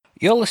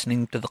You're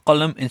listening to the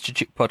Qalam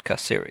Institute podcast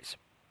series,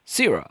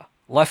 Seerah,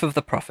 Life of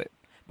the Prophet,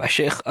 by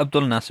Sheikh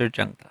Abdul Nasser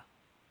Jangda.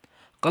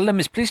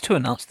 Qalam is pleased to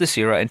announce the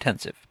Seerah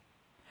Intensive,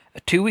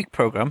 a 2-week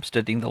program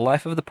studying the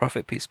life of the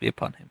Prophet, peace be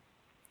upon him.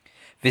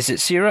 Visit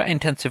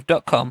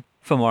seerahintensive.com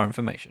for more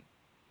information.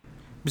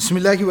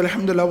 Bismillahi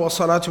walhamdulillah wa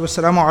salatu wa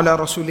salamu ala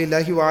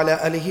rasulillahi wa ala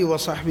alihi wa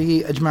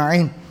sahbihi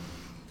ajma'in.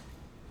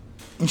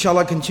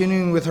 Inshallah,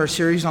 continuing with our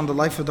series on the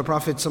life of the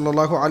Prophet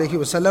sallallahu alaihi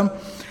wasallam,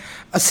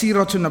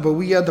 As-Seeratu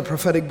Nabawiyya, the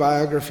prophetic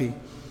biography.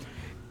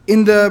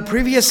 In the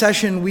previous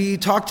session, we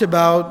talked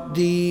about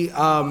the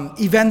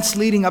events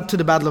leading up to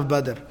the Battle of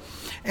Badr.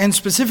 And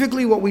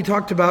specifically what we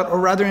talked about, or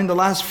rather in the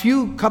last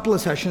couple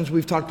of sessions,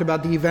 we've talked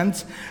about the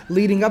events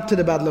leading up to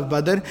the Battle of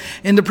Badr.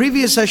 In the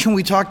previous session,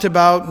 we talked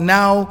about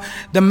now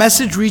the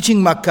message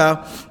reaching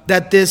Mecca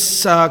that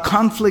this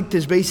conflict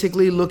is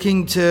basically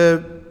looking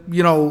to,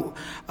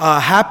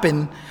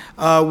 happen,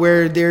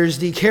 where there's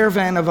the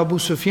caravan of Abu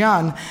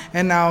Sufyan,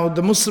 and now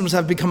the Muslims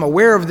have become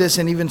aware of this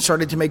and even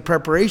started to make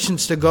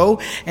preparations to go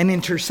and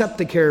intercept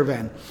the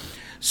caravan.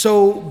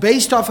 So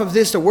based off of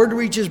this, the word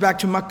reaches back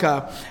to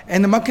Mecca,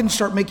 and the Meccans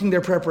start making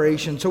their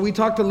preparations. So we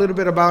talked a little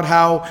bit about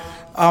how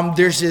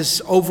there's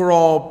this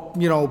overall,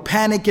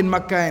 panic in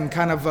Mecca and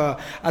kind of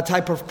a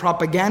type of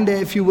propaganda,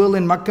 if you will,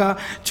 in Mecca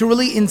to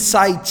really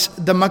incite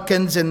the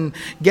Meccans and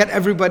get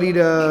everybody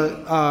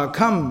to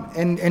come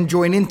and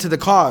join into the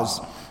cause.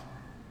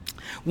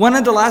 One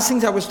of the last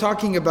things I was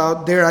talking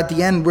about there at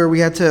the end where we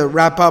had to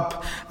wrap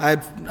up, I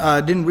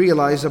didn't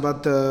realize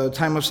about the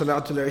time of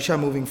Salatul Isha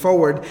moving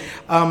forward.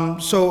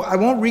 So I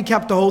won't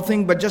recap the whole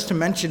thing, but just to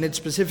mention it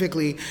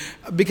specifically,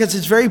 because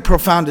it's very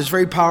profound, it's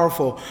very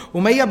powerful.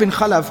 Umayyah bin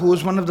Khalaf, who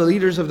was one of the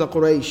leaders of the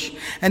Quraysh,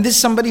 and this is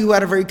somebody who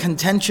had a very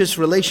contentious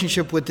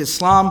relationship with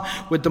Islam,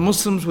 with the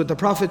Muslims, with the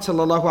Prophet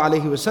sallallahu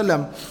alaihi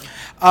wasallam.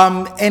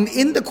 And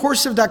in the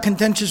course of that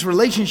contentious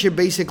relationship,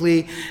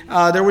 basically,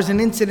 there was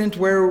an incident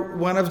where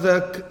one of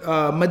the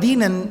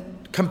Medinan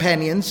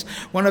companions,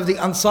 one of the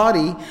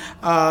Ansari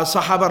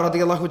Sahaba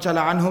radiallahu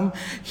ta'ala anhum,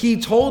 he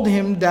told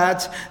him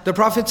that the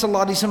Prophet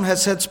sallallahu alaihi wasallam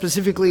has said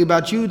specifically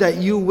about you that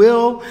you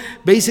will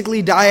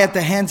basically die at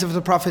the hands of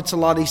the Prophet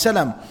sallallahu alaihi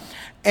wasallam.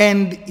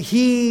 And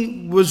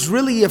he was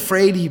really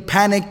afraid, he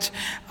panicked,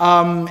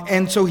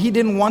 and so he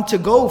didn't want to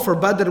go for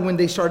Badr when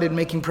they started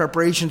making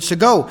preparations to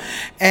go.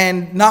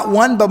 And not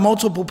one but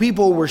multiple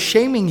people were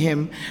shaming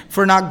him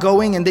for not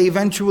going, and they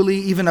eventually,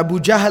 even Abu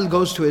Jahl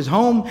goes to his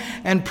home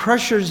and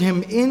pressures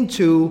him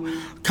into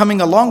coming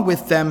along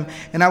with them.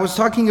 And I was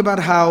talking about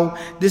how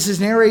this is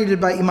narrated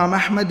by Imam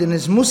Ahmad in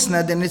his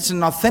Musnad, and it's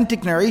an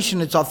authentic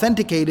narration, it's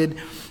authenticated,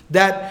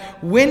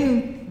 that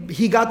when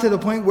he got to the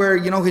point where,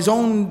 his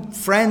own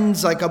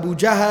friends like Abu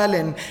Jahl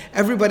and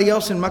everybody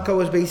else in Mecca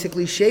was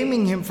basically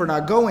shaming him for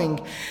not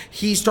going,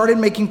 he started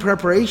making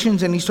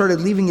preparations and he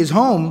started leaving his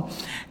home.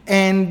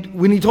 And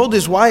when he told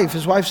his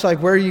wife's like,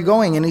 "Where are you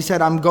going?" And he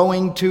said, "I'm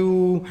going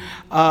to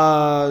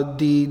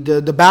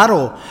the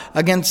battle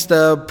against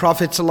the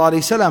Prophet sallallahu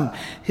alaihi wasallam."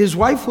 His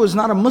wife was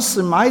not a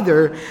Muslim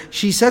either.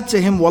 She said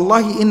to him,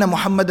 "Wallahi inna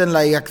Muhammadan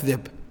la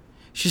yakdhib."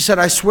 She said,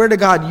 "I swear to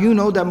God, you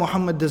know that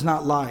Muhammad does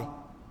not lie.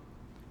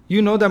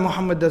 You know that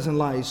Muhammad doesn't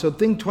lie, so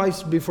think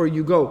twice before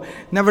you go."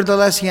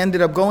 Nevertheless, he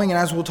ended up going, and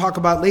as we'll talk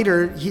about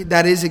later,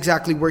 that is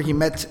exactly where he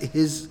met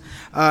his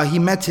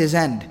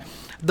end.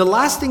 The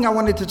last thing I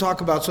wanted to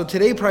talk about, so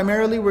today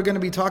primarily we're going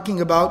to be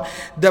talking about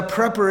the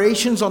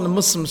preparations on the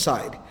Muslim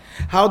side,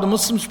 how the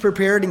Muslims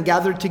prepared and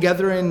gathered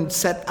together and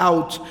set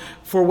out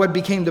for what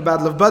became the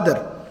Battle of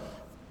Badr.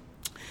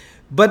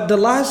 But the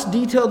last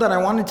detail that I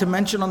wanted to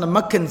mention on the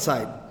Meccan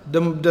side,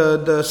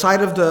 the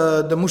side of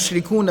the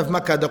mushrikun of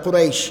Mecca, the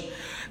Quraysh,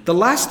 the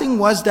last thing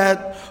was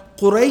that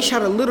Quraysh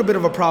had a little bit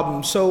of a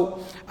problem. So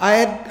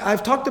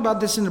I've talked about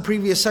this in the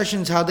previous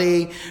sessions, how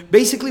they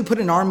basically put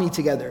an army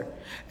together.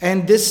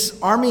 And this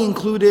army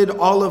included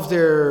all of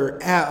their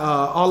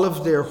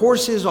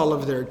horses, all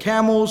of their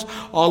camels,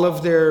 all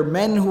of their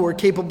men who were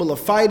capable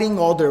of fighting,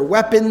 all their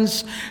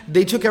weapons.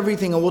 They took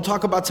everything, and we'll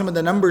talk about some of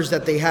the numbers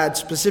that they had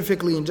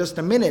specifically in just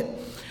a minute.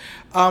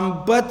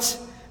 But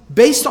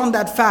based on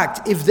that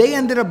fact, if they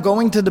ended up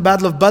going to the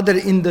Battle of Badr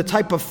in the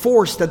type of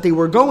force that they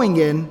were going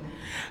in,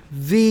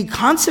 the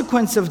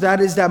consequence of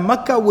that is that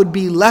Mecca would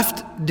be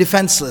left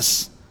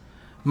defenseless.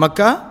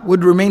 Mecca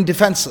would remain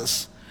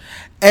defenseless.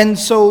 And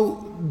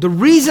so the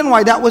reason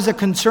why that was a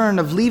concern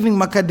of leaving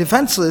Mecca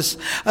defenseless,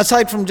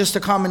 aside from just a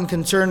common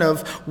concern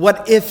of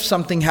what if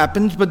something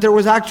happens, but there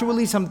was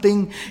actually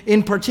something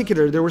in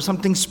particular, there was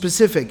something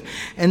specific.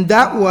 And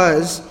that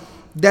was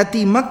that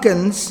the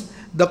Meccans,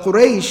 the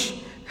Quraysh,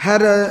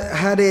 had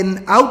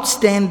an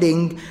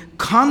outstanding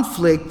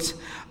conflict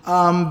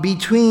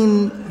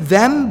between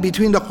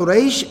the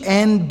Quraysh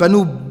and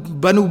Banu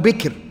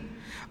Bikr.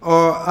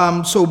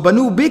 So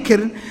Banu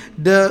Bikr,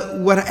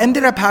 what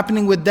ended up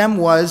happening with them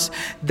was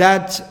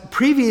that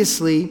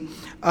previously,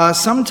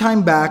 some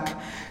time back,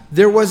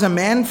 there was a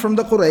man from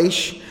the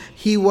Quraysh.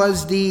 He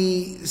was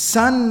the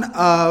son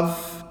of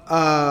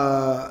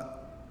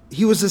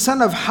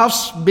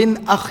Hafs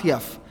bin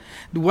Akhyaf.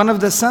 One of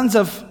the sons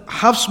of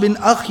Hafs bin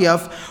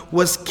Akhyaf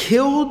was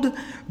killed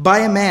by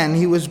a man.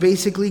 He was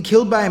basically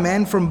killed by a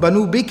man from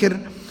Banu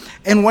Bikr.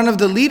 And one of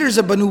the leaders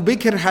of Banu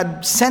Bikr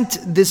had sent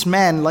this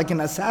man, like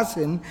an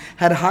assassin,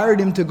 had hired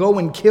him to go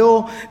and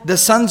kill the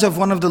sons of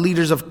one of the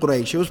leaders of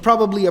Quraysh. It was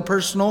probably a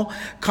personal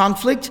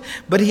conflict,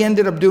 but he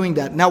ended up doing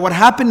that. Now what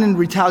happened in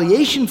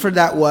retaliation for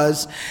that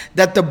was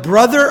that the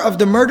brother of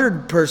the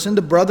murdered person,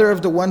 the brother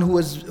of the one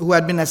who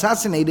had been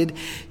assassinated,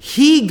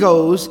 he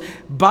goes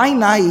by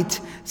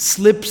night,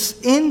 slips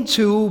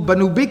into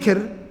Banu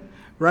Bikr,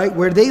 right,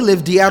 where they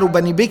live, Diyaru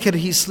Bani Bikr.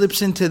 He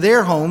slips into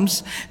their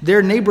homes,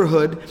 their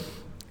neighborhood,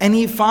 and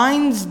he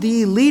finds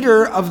the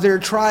leader of their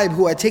tribe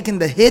who had taken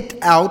the hit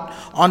out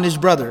on his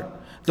brother,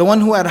 the one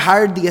who had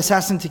hired the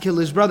assassin to kill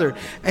his brother.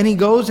 And he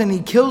goes and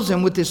he kills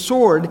him with his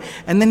sword,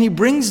 and then he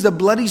brings the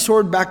bloody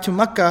sword back to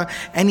Mecca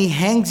and he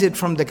hangs it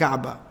from the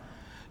Kaaba.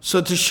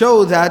 So to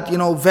show that,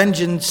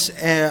 vengeance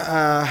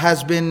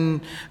has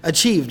been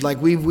achieved,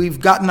 like we've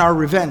gotten our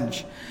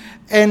revenge.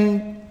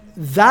 And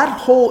that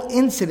whole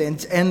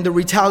incident and the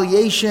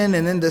retaliation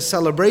and then the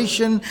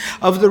celebration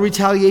of the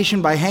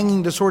retaliation by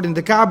hanging the sword in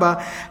the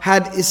Kaaba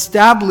had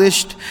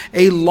established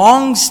a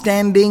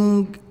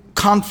long-standing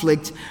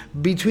conflict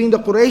between the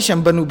Quraysh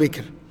and Banu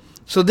Bikr.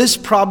 So this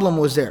problem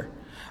was there.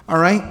 All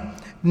right?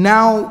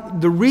 Now,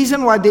 the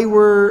reason why they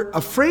were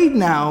afraid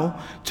now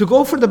to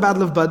go for the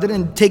Battle of Badr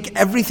and take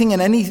everything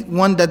and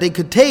anyone that they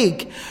could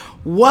take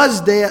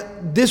was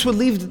that this would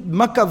leave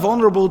Mecca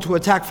vulnerable to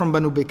attack from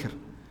Banu Bikr.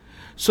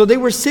 So they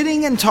were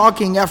sitting and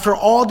talking after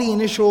all the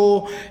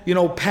initial,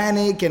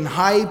 panic and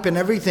hype and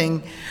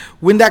everything.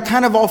 When that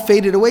kind of all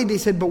faded away, they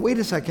said, but wait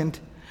a second,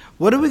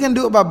 what are we going to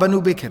do about Banu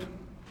Bikr?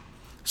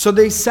 So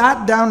they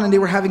sat down and they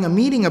were having a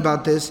meeting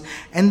about this.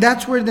 And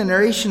that's where the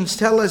narrations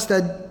tell us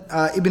that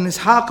Ibn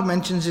Ishaq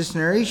mentions this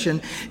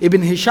narration.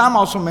 Ibn Hisham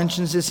also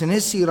mentions this in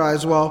his Seerah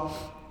as well.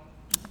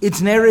 It's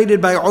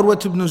narrated by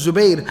Urwa ibn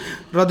Zubayr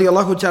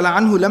radiyallahu ta'ala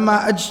anhu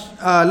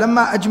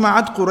لما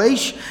أجمعت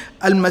قريش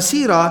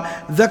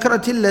المسيرة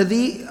ذكرت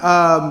الذي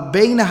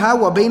بينها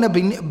وبين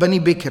بني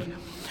بكر.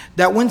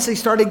 That once they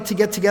started to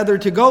get together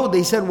to go,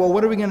 they said, well,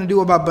 what are we going to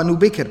do about Banu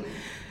Bikr?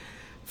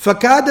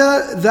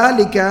 فَكَادَ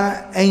ذَلِكَ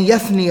أَنْ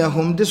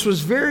يَثْنِيَهُمْ. This was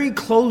very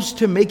close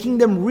to making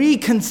them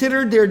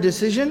reconsider their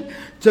decision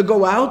to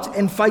go out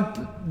and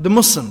fight the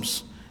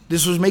Muslims.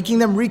 This was making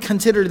them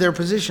reconsider their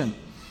position.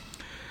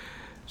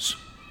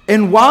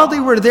 And while they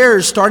were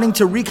there starting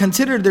to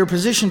reconsider their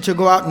position to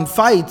go out and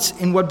fight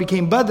in what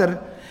became Badr,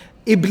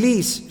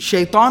 Iblis,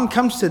 Shaitan,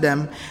 comes to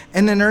them,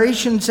 and the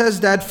narration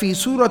says that في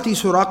سورة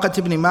سراقة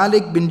ibn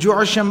Malik bin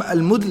Ju'asham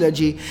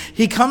al-Mudlaji,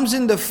 he comes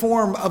in the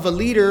form of a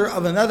leader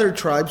of another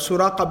tribe,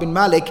 Suraqa bin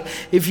Malik.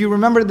 If you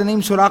remember the name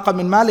Suraqa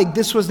bin Malik,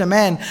 this was the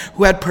man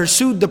who had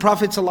pursued the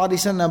Prophet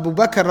ﷺ, Abu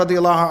Bakr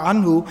radiallahu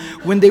anhu,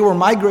 when they were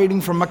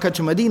migrating from Mecca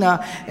to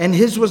Medina, and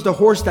his was the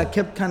horse that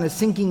kept kind of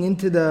sinking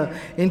into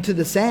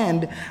the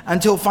sand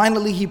until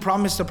finally he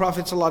promised the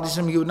Prophet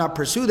ﷺ he would not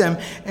pursue them,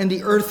 and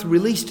the earth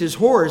released his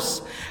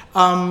horse.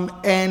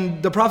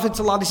 And the Prophet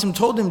ﷺ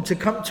told him to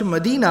come to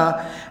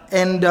Medina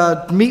and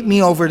meet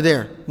me over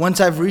there once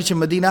I've reached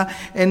Medina.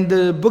 And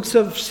the books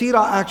of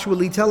Seerah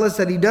actually tell us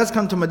that he does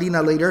come to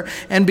Medina later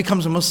and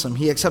becomes a Muslim.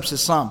 He accepts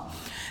Islam.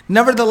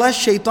 Nevertheless,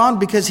 Shaitan,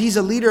 because he's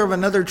a leader of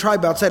another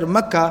tribe outside of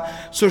Mecca,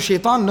 so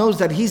Shaitan knows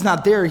that he's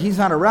not there, he's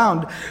not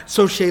around.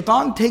 So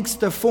Shaitan takes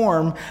the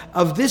form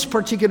of this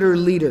particular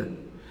leader,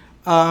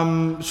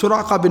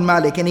 Suraqa bin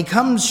Malik, and he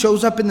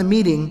shows up in the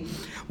meeting.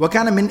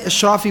 وَكَانَ مِنْ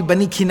إِشْرَافِ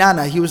بَنِي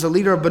كِنَانَةَ. He was a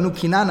leader of Banu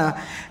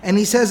Kinana. And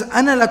he says,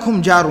 أَنَا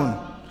لَكُمْ جَارٌ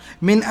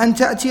مِنْ أَنْ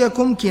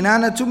تَأْتِيَكُمْ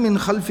كِنَانَةٌ مِنْ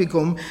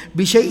خَلْفِكُمْ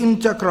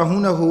بِشَيْءٍ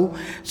تَكْرَهُونَهُ.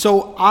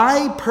 So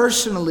I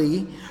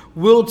personally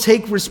will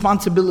take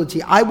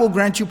responsibility. I will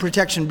grant you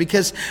protection,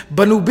 because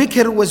Banu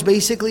Bikr was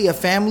basically a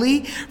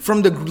family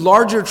from the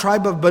larger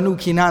tribe of Banu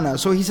Kinana.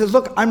 So he says,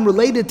 look, I'm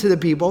related to the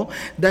people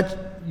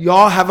that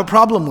y'all have a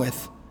problem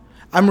with.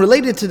 I'm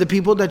related to the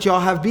people that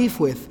y'all have beef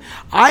with.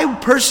 I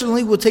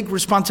personally will take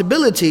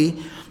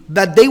responsibility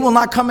that they will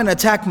not come and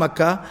attack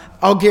Mecca.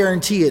 I'll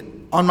guarantee it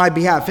on my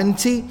behalf. And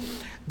see,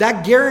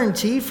 that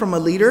guarantee from a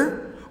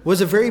leader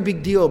was a very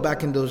big deal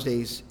back in those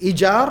days.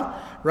 Ijar,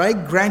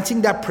 right?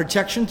 Granting that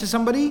protection to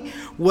somebody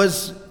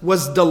was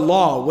the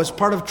law, was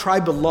part of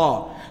tribal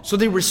law. So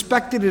they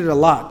respected it a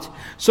lot.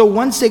 So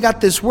once they got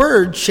this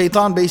word,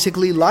 Shaitan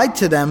basically lied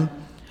to them.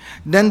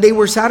 Then they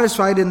were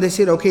satisfied and they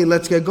said, okay,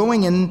 let's get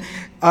going. And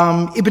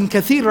Ibn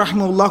Kathir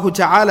rahimahullah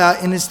ta'ala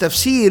in his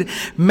tafsir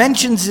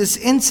mentions this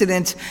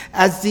incident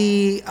as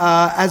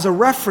a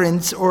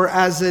reference or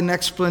as an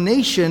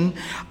explanation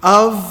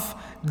of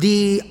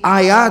the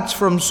ayats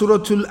from Surah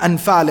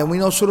Al-Anfal. And we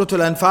know Surah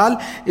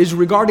Al-Anfal is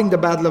regarding the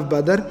Battle of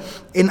Badr.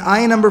 In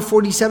ayah number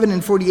 47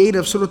 and 48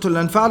 of Surah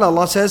Al-Anfal,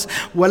 Allah says,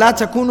 وَلَا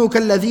تَكُونُوا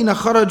كَالَّذِينَ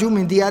خَرَجُوا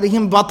مِنْ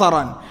دِيَارِهِمْ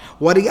بَطَرًا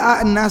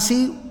وَرِئَاءَ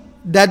النَّاسِ.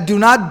 That do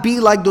not be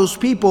like those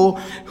people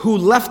who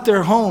left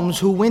their homes,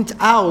 who went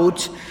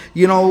out,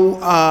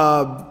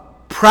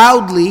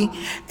 proudly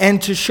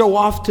and to show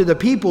off to the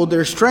people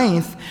their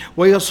strength.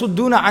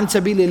 وَيَصُدُّونَ عَنْ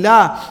سَبِيلِ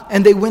اللَّهِ,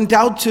 and they went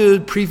out to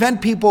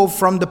prevent people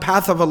from the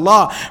path of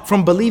Allah,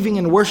 from believing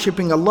and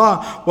worshipping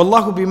Allah.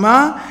 وَاللَّهُ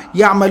بِمَا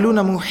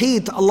يَعْمَلُونَ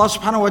مُحِيطٌ. Allah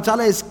subhanahu wa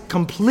ta'ala is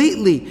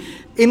completely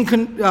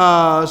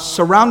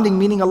surrounding,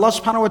 meaning Allah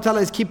subhanahu wa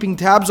ta'ala is keeping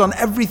tabs on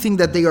everything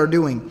that they are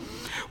doing.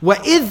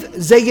 وَإِذْ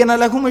زَيَّنَ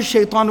لَهُمُ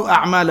الشَّيْطَانُ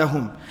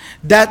أَعْمَالَهُم.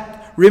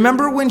 That,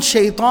 remember when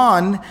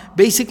shaitan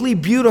basically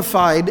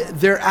beautified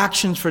their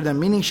actions for them,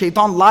 meaning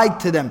shaitan lied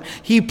to them,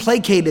 he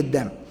placated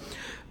them.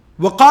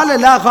 وَقَالَ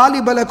لَا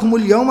غَالِبَ لَكُمُ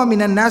الْيَوْمَ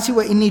مِنَ النَّاسِ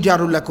وَإِنِّي جَارٌ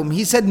لَكُمْ.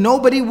 He said,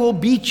 nobody will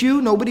beat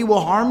you, nobody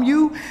will harm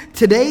you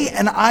today,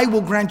 and I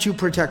will grant you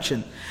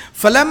protection.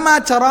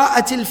 فَلَمَّا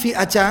تَرَاءَتِ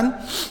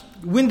الْفِئَتَانِ.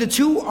 When the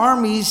two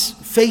armies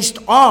faced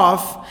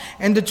off,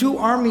 and the two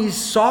armies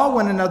saw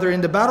one another in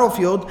the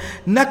battlefield,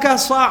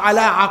 نَكَصَ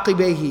عَلَىٰ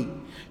عَقِبَيْهِ.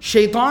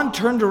 Shaitan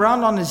turned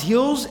around on his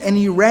heels and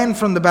he ran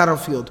from the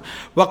battlefield.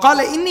 وَقَالَ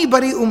إِنِّي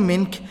بَرِيءٌ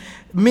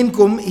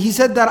minkum. He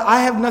said that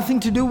I have nothing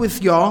to do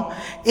with y'all.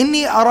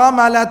 إِنِّي أَرَى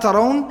مَا لَا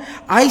تَرَوْنَ.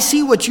 I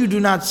see what you do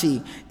not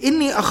see.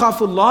 إِنِّي أَخَافُ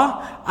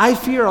اللَّهِ. I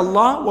fear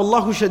Allah.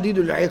 وَاللَّهُ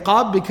شَدِيدُ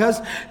الْعِقَابِ.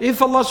 Because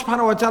if Allah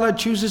subhanahu wa ta'ala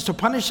chooses to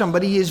punish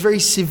somebody, He is very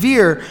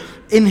severe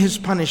in His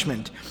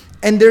punishment.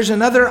 And there's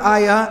another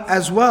ayah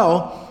as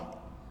well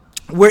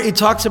where it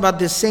talks about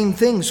this same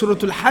thing. Surah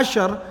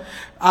Al-Hashr,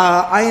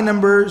 ayah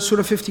number,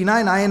 Surah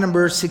 59, ayah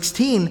number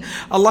 16.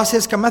 Allah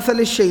says, كَمَثَلِ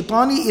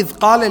الشَّيْطَانِ إِذْ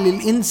قَالَ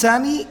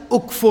لِلْإِنسَانِ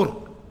أُكْفُرْ.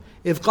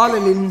 إِذْ قَالَ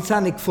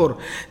لِلْإِنسَانِ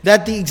اكْفُرْ.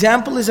 That the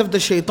example is of the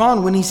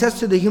shaitan when he says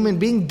to the human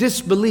being,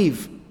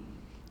 disbelieve.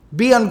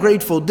 Be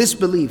ungrateful,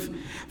 disbelieve.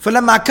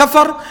 فَلَمَّا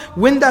كَفَرْ.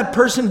 When that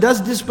person does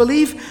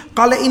disbelieve,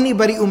 قَالَ إِنِّي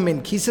بَرِيءٌ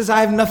مِّنْكَ. He says,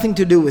 I have nothing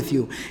to do with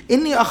you.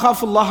 إِنِّي أَخَافُ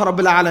اللَّهَ رَبَّ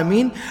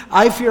الْعَالَمِينَ.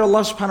 I fear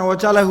Allah subhanahu wa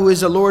ta'ala, who is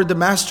the Lord, the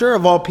Master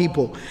of all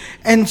people.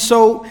 And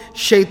so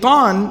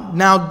shaitan,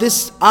 now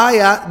this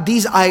ayah,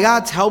 these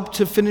ayats help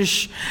to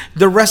finish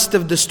the rest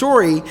of the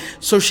story.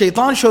 So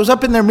shaitan shows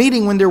up in their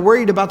meeting when they're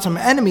worried about some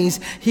enemies.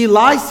 He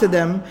lies to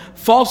them,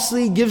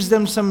 falsely gives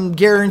them some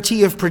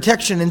guarantee of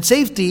protection and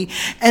safety.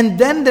 And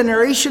then the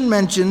narration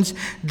mentions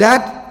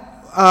that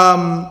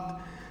وَسَارَ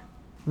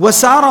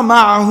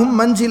مَعَهُمْ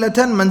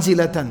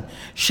مَنْزِلَةً.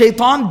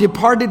 Shaitan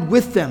departed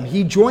with them.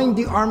 He joined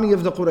the army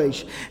of the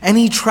Quraysh and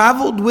he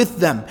traveled with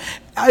them.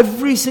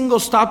 Every single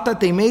stop that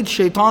they made,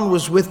 Shaitan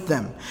was with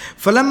them.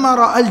 فَلَمَّا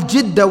رَأَى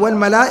الْجِدَّ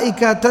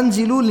وَالْمَلَائِكَةَ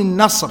تَنْزِلُوا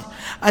لِلنَّصْرِ.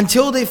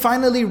 Until they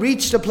finally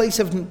reached the place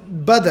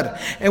of Badr.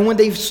 And when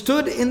they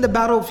stood in the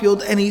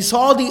battlefield and he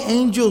saw the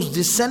angels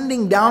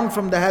descending down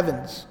from the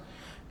heavens.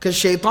 Because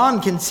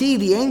shaitan can see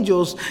the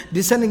angels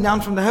descending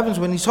down from the heavens.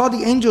 When he saw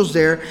the angels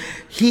there,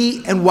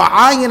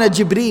 وَعَايَنَ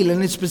Jibreel,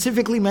 and it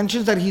specifically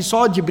mentions that he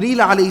saw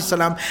Jibreel alayhi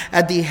salam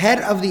at the head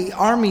of the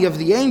army of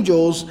the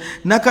angels.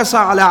 نَكَسَ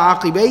عَلَىٰ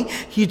عَقِبَيْهِ.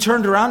 He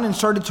turned around and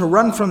started to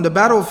run from the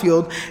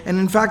battlefield. And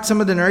in fact,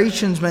 some of the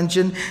narrations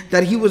mention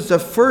that he was the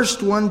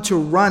first one to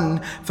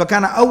run.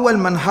 فَكَانَ أَوَّلْ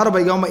مَنْ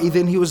هَرَبَ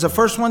يَوْمَئِذٍ. He was the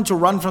first one to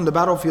run from the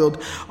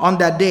battlefield on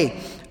that day.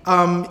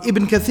 Ibn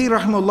Kathir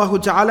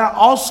rahimahullah ta'ala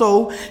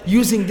also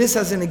using this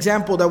as an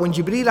example, that when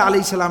Jibreel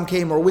alayhi salam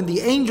came, or when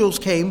the angels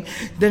came,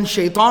 then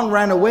shaitan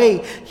ran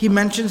away. He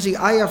mentions the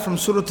ayah from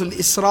Surah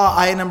Al-Isra,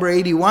 ayah number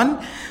 81.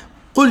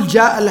 قُلْ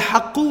جَاءَ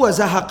الْحَقُّ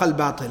وَزَهَقَ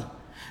الْبَاطِلِ.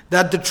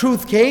 That the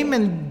truth came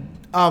and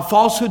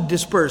falsehood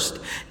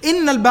dispersed.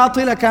 إِنَّ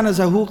الْبَاطِلَ كَانَ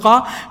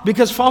زَهُوقًا.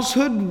 Because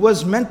falsehood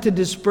was meant to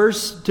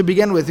disperse to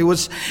begin with. It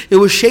was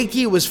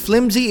shaky, it was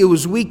flimsy, it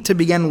was weak to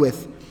begin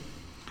with.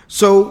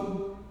 So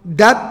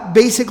that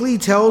basically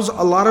tells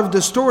a lot of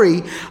the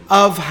story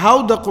of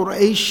how the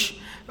Quraysh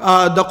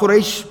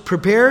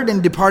prepared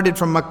and departed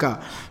from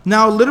Mecca.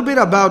 Now a little bit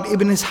about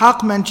Ibn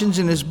Ishaq mentions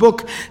in his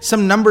book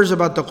some numbers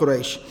about the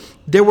Quraysh.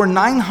 There were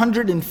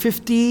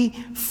 950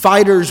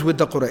 fighters with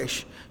the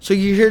Quraysh. So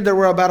you hear there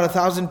were about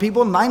 1,000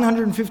 people,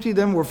 950 of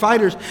them were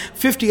fighters.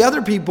 50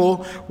 other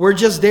people were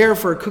just there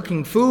for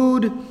cooking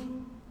food.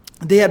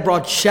 They had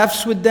brought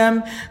chefs with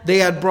them. They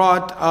had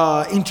brought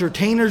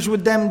entertainers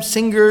with them,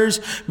 singers,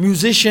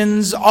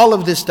 musicians, all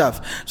of this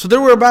stuff. So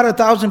there were about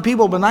 1,000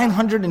 people, but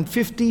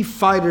 950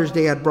 fighters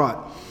they had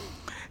brought.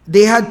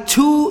 They had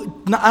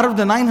out of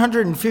the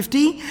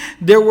 950,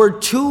 there were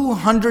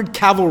 200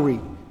 cavalry.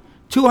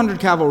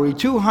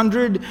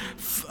 200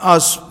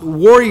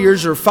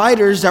 warriors or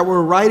fighters that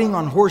were riding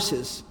on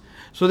horses.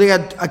 So they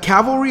had a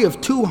cavalry of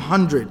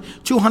 200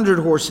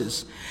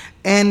 horses.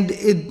 And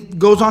it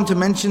goes on to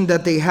mention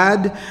that they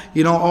had,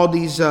 all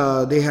these,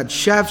 they had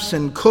chefs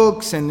and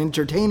cooks and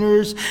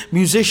entertainers,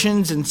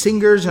 musicians and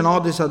singers and all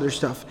this other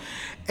stuff.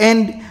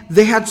 And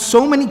they had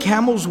so many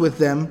camels with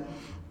them.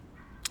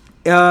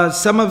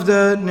 Some of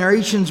the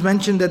narrations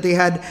mention that they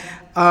had,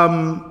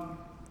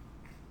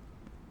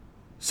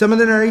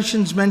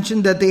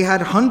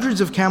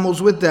 hundreds of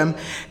camels with them.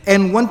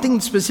 And one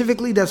thing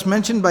specifically that's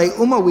mentioned by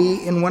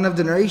Umawi in one of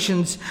the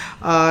narrations,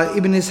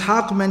 Ibn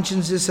Ishaq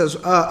mentions this as,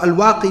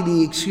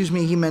 Al-Waqidi,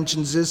 he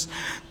mentions this,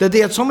 that they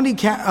had so many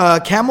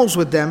camels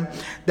with them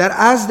that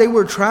as they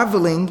were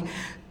traveling,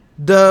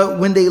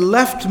 when they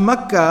left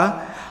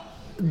Mecca,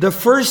 the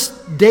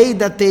first day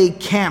that they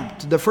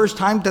camped, the first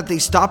time that they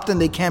stopped and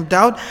they camped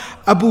out,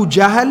 Abu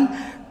Jahl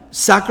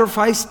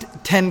sacrificed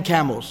 10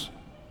 camels.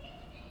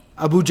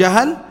 Abu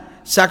Jahl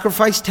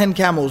sacrificed 10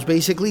 camels,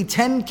 basically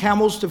 10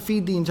 camels to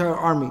feed the entire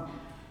army.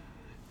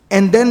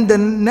 And then the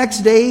next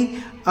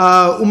day,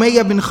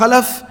 Umayyah bin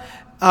Khalaf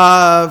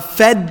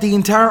fed the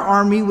entire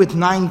army with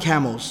 9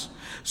 camels.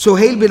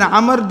 Suhail bin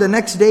Amr the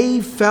next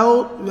day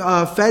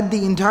fed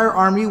the entire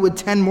army with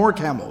 10 more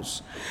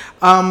camels.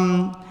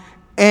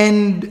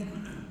 And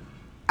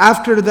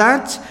after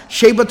that,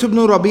 Shaybat ibn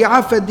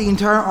Rabi'ah fed the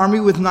entire army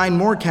with 9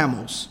 more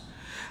camels.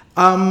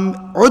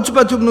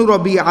 Utbah ibn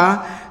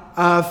Rabi'ah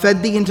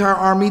fed the entire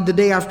army the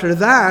day after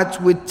that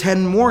with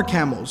 10 more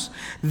camels.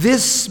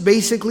 This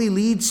basically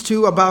leads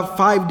to about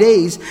 5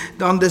 days.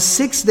 On the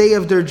 6th day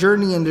of their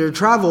journey and their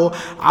travel,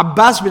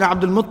 Abbas bin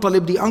Abdul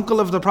Muttalib, the uncle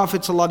of the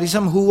Prophet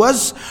ﷺ, who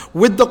was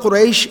with the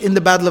Quraysh in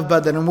the Battle of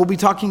Badr, and we'll be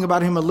talking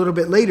about him a little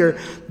bit later,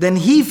 then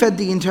he fed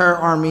the entire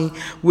army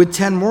with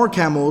 10 more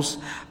camels.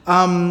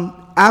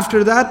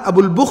 After that,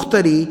 Abu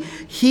al-Bukhtari,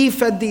 he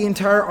fed the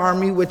entire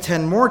army with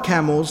 10 more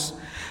camels.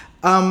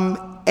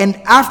 And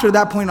after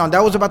that point on,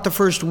 that was about the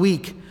first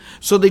week.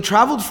 So they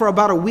traveled for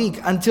about a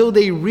week until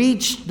they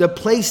reached the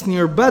place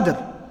near Badr.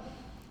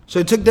 So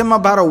it took them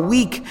about a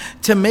week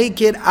to make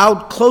it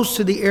out close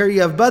to the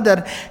area of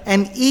Badr.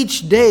 And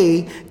each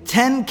day,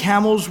 10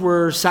 camels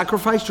were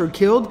sacrificed or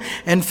killed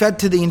and fed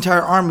to the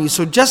entire army.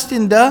 So just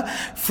in the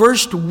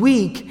first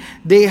week,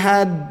 they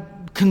had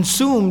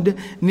consumed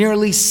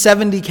nearly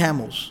 70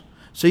 camels.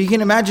 So you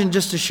can imagine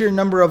just the sheer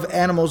number of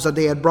animals that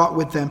they had brought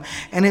with them.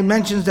 And it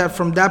mentions that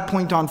from that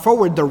point on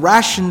forward, the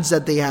rations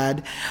that they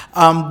had,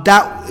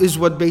 that is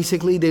what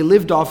basically they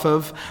lived off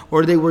of,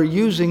 or they were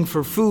using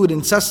for food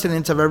and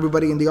sustenance of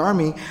everybody in the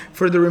army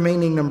for the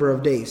remaining number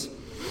of days.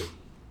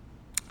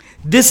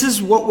 This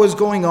is what was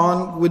going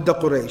on with the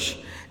Quraysh.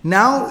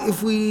 Now,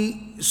 if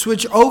we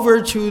switch over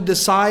to the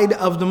side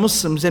of the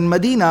Muslims in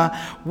Medina,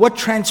 what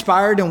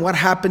transpired and what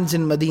happens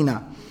in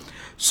Medina?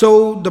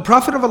 So the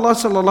Prophet of Allah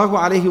sallallahu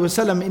alaihi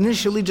wasallam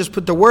initially just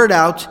put the word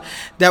out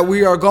that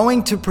we are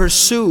going to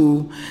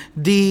pursue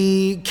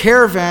the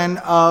caravan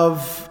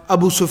of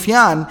Abu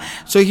Sufyan.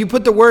 So he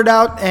put the word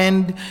out,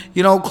 and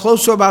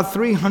close to about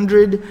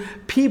 300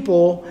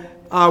 people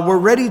were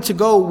ready to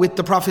go with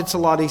the Prophet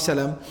sallallahu alaihi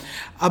wasallam.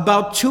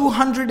 About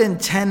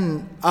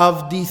 210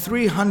 of the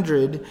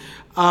 300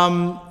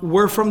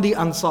 were from the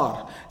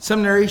Ansar.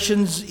 Some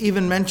narrations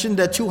even mentioned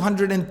that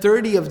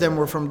 230 of them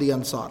were from the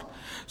Ansar.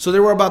 So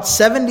there were about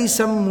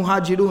 70-some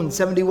muhajirun,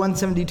 71,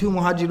 72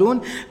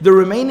 muhajirun. The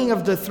remaining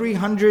of the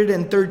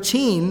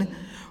 313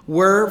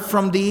 were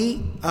from the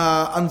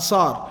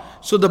Ansar.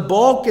 So the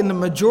bulk and the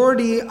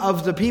majority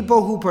of the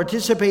people who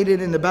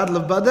participated in the Battle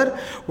of Badr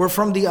were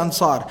from the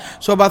Ansar.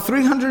 So about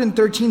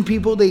 313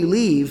 people, they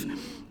leave.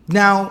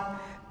 Now,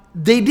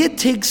 they did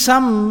take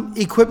some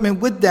equipment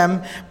with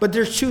them, but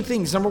there's two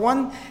things. Number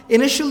one,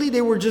 initially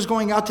they were just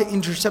going out to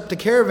intercept the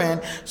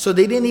caravan, so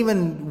they didn't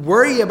even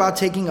worry about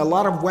taking a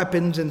lot of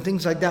weapons and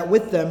things like that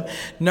with them.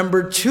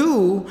 Number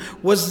two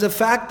was the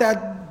fact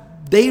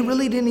that they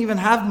really didn't even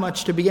have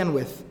much to begin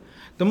with.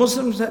 The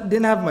Muslims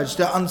didn't have much.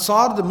 The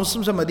Ansar, the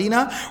Muslims of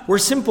Medina, were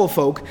simple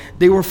folk.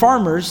 They were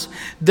farmers.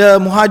 The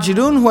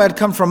Muhajirun who had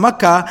come from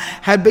Mecca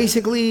had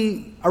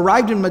basically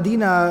arrived in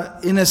Medina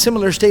in a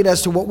similar state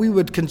as to what we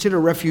would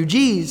consider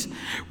refugees,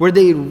 where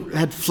they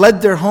had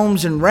fled their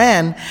homes and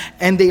ran,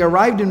 and they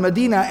arrived in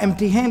Medina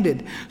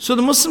empty-handed. So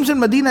the Muslims in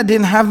Medina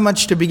didn't have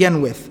much to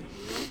begin with.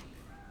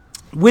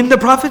 When the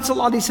Prophet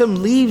ﷺ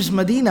leaves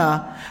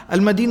Medina,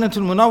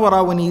 Al-Madinatul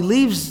Munawwara, when he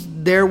leaves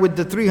there with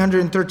the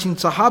 313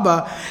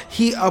 Sahaba,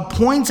 he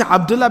appoints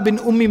Abdullah bin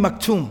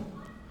Maktum.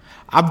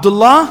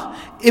 Abdullah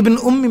ibn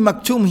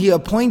Maktum, he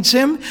appoints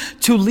him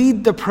to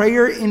lead the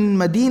prayer in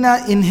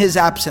Medina in his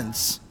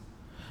absence.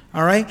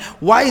 All right.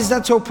 Why is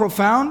that so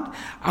profound?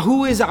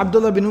 Who is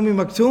Abdullah bin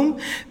Maktum?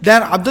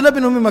 That Abdullah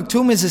bin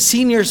Maktum is a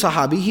senior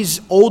Sahabi.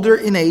 He's older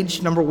in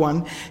age, number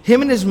one.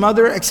 Him and his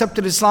mother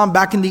accepted Islam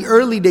back in the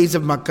early days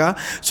of Mecca.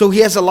 So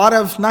he has a lot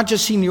of, not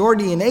just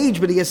seniority in age,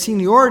 but he has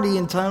seniority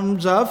in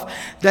terms of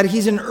that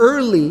he's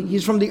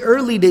from the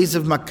early days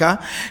of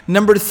Mecca.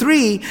 Number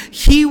three,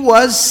 he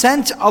was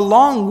sent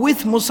along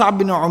with Mus'ab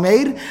bin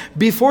Umair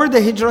before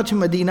the hijrah to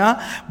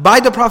Medina by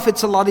the Prophet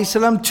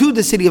ﷺ to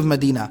the city of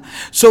Medina.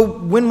 So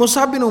when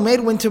Mus'ab bin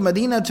Umair went to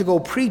Medina to go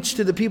preach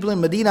to the people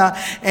in Medina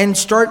and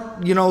start,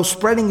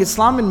 spreading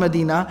Islam in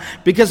Medina,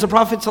 because the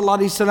Prophet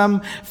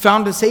ﷺ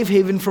found a safe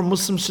haven for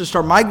Muslims to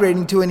start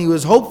migrating to, and he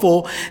was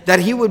hopeful that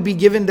he would be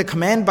given the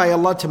command by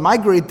Allah to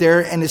migrate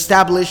there and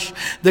establish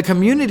the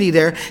community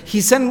there.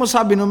 He sent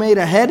Mus'ab bin Umair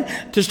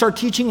ahead to start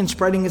teaching and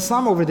spreading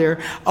Islam over there,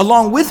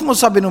 along with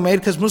Mus'ab bin Umair,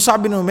 because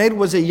Mus'ab bin Umair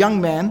was a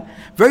young man,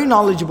 very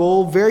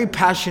knowledgeable, very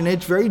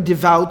passionate, very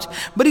devout,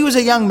 but he was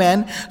a young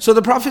man. So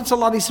the Prophet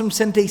ﷺ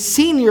sent a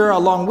senior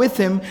along with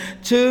him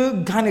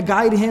to kind of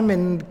guide him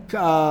and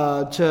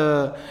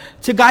to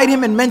guide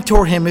him and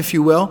mentor him, if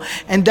you will.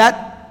 And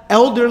that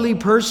elderly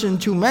person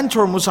to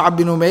mentor Mus'ab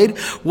bin Umair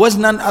was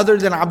none other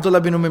than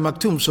Abdullah bin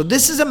Maktum. So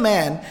this is a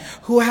man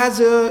who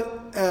has a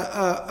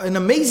an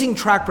amazing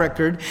track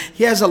record.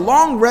 He has a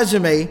long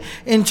resume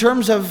in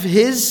terms of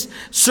his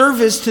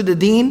service to the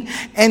deen,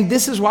 and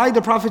this is why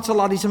the Prophet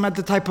ﷺ had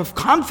the type of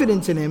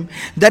confidence in him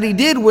that he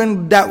did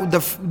when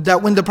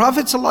the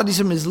Prophet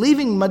ﷺ is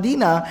leaving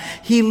Medina,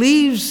 he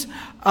leaves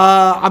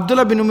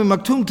Abdullah bin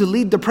Maktoum to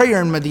lead the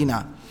prayer in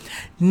Medina.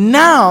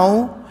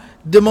 Now,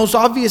 the most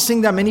obvious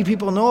thing that many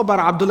people know about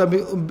Abdullah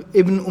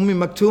ibn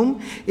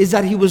Maktoum is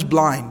that he was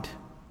blind.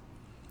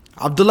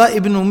 Abdullah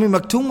ibn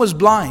Maktoum was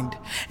blind.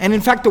 And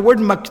in fact, the word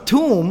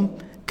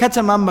maktoum,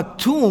 katama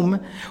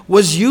maktoum,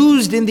 was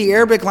used in the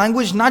Arabic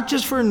language not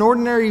just for an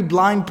ordinary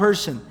blind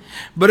person,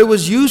 but it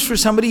was used for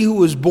somebody who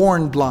was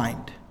born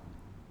blind.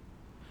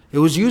 It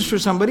was used for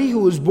somebody who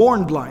was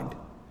born blind.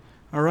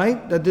 All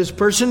right? That this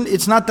person,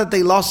 it's not that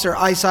they lost their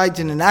eyesight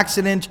in an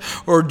accident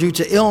or due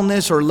to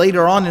illness or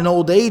later on in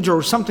old age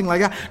or something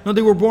like that. No,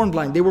 they were born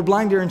blind. They were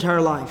blind their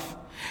entire life.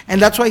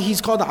 And that's why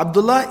he's called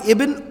Abdullah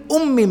ibn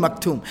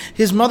Maktoum.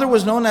 His mother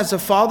was known as the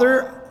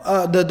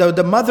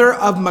mother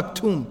of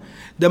Maktoum,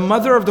 the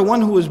mother of the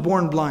one who was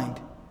born blind.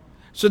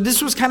 So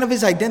this was kind of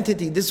his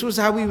identity. This was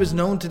how he was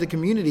known to the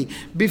community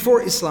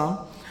before Islam.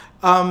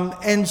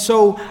 And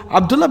so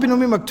Abdullah bin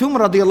Maktoum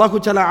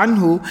radiallahu ta'ala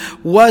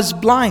anhu was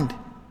blind.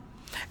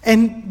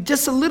 And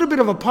just a little bit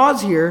of a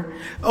pause here.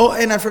 Oh,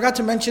 and I forgot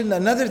to mention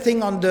another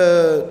thing on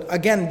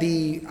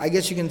I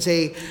guess you can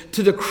say,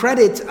 to the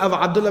credit of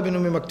Abdullah bin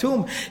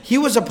Maktoum, he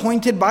was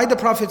appointed by the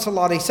Prophet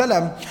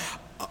ﷺ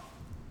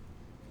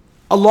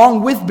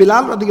along with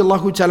Bilal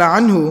radiallahu ta'ala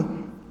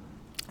anhu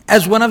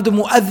as one of the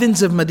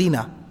mu'adhins of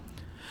Medina.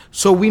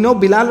 So we know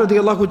Bilal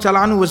radiallahu ta'ala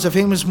anhu was a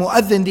famous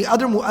mu'adhin. The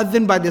other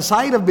mu'adhin by the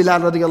side of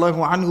Bilal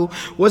radiallahu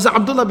anhu was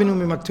Abdullah bin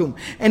Maktoum.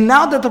 And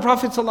now that the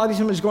Prophet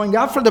ﷺ is going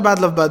out for the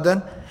Battle of Badr,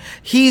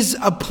 he's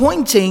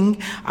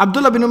appointing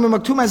Abdullah bin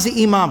Maktoum as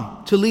the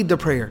imam to lead the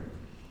prayer.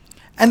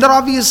 And that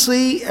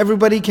obviously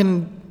everybody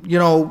can,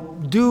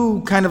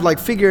 do kind of like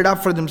figure it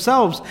out for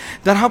themselves,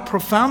 that how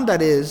profound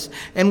that is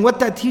and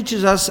what that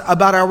teaches us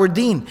about our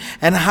deen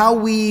and how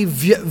we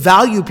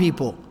value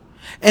people.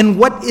 And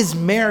what is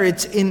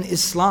merit in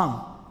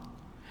Islam?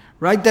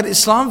 Right? That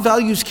Islam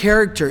values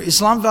character,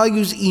 Islam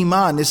values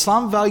iman,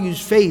 Islam values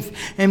faith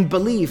and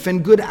belief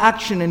and good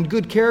action and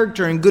good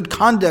character and good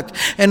conduct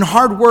and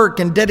hard work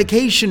and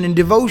dedication and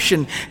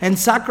devotion and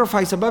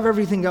sacrifice above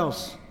everything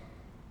else.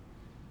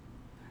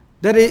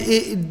 That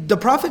the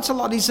Prophet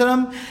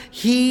ﷺ,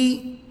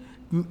 he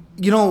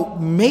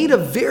made a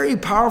very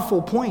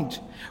powerful point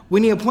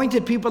when he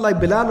appointed people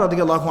like Bilal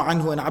radiallahu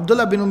anhu and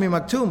Abdullah bin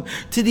Maktoum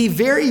to the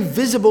very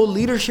visible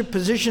leadership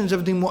positions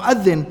of the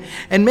mu'adhin,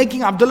 and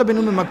making Abdullah bin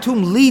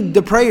Maktoum lead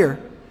the prayer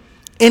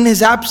in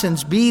his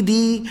absence, be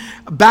the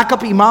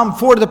backup imam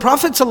for the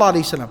Prophet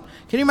ﷺ.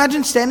 Can you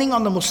imagine standing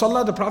on the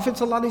musalla the Prophet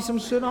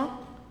ﷺ stood on?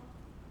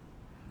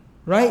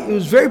 Right? It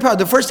was very powerful.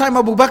 The first time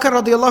Abu Bakr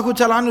radiallahu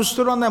ta'ala anhu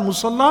stood on that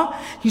musalla,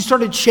 he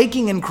started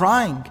shaking and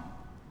crying.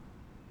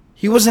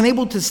 He wasn't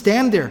able to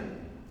stand there.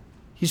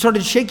 He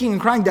started shaking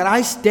and crying that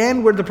I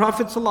stand where the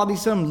Prophet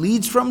ﷺ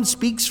leads from,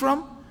 speaks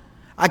from.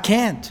 I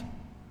can't.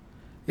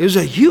 It was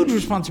a huge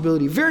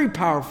responsibility, very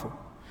powerful.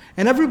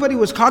 And everybody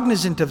was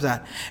cognizant of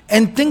that.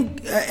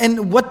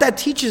 And what that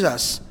teaches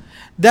us,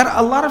 that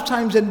a lot of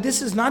times, and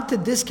this is not to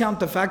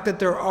discount the fact that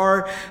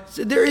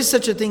there is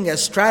such a thing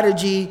as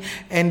strategy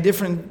and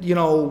different,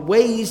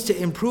 ways to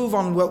improve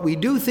on what we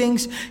do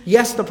things.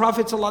 Yes, the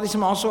Prophet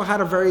ﷺ also had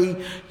a very,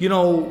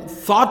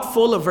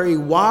 thoughtful, a very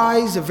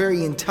wise, a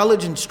very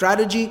intelligent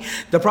strategy.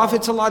 The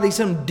Prophet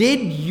ﷺ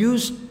did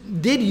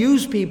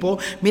use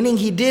people, meaning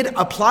he did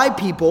apply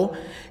people,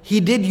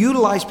 he did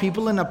utilize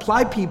people and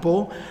apply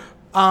people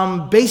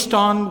based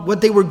on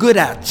what they were good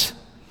at.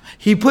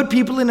 He put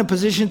people in a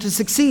position to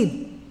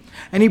succeed.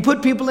 And he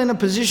put people in a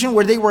position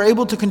where they were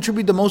able to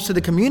contribute the most to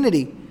the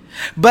community.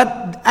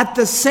 But at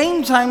the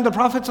same time, the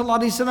Prophet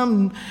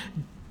ﷺ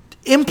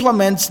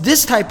implements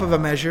this type of a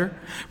measure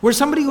where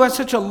somebody who has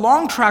such a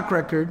long track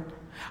record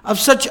of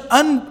such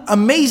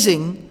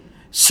amazing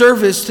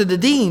service to the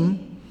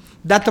deen,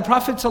 that the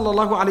Prophet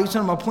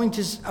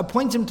ﷺ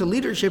appoints him to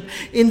leadership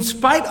in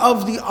spite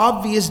of the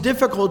obvious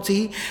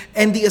difficulty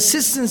and the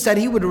assistance that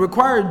he would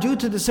require due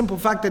to the simple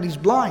fact that he's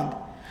blind.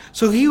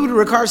 So he would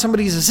require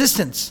somebody's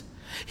assistance.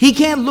 He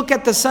can't look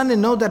at the sun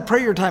and know that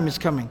prayer time is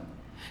coming.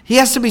 He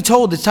has to be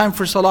told it's time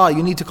for salah,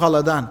 you need to call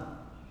adhan.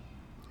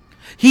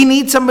 He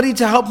needs somebody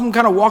to help him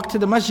kind of walk to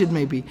the masjid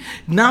maybe.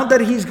 Now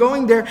that he's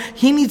going there,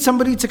 he needs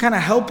somebody to kind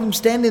of help him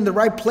stand in the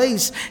right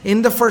place,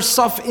 in the first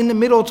saf, in the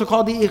middle to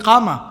call the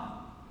iqamah.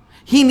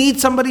 He needs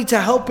somebody to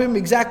help him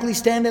exactly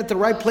stand at the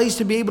right place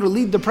to be able to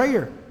lead the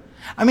prayer.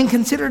 I mean,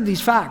 consider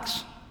these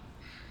facts.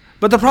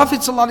 But the Prophet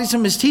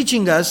ﷺ is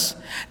teaching us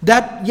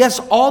that yes,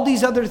 all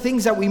these other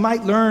things that we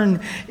might learn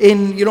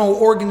in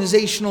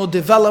organizational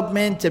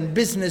development and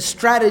business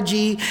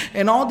strategy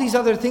and all these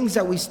other things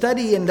that we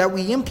study and that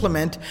we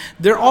implement,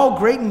 they're all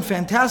great and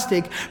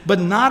fantastic, but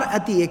not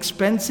at the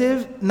expense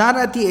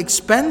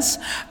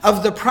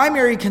of the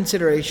primary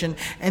consideration,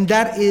 and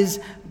that is,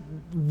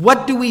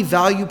 what do we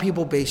value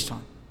people based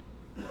on?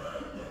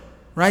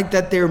 right?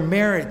 That their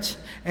merit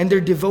and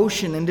their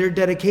devotion and their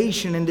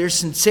dedication and their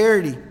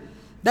sincerity,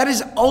 that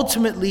is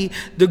ultimately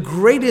the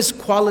greatest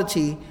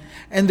quality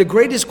and the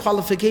greatest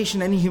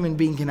qualification any human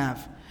being can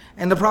have.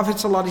 And the Prophet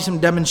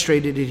ﷺ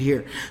demonstrated it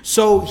here.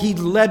 So he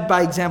led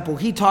by example.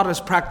 He taught us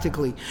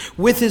practically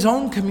with his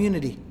own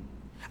community.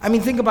 I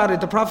mean, think about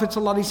it. The Prophet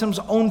ﷺ's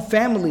own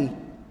family,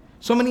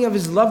 so many of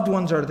his loved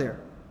ones are there,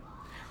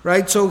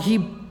 right? So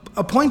he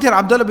appointed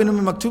Abdullah bin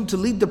Maktoum to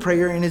lead the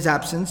prayer in his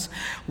absence.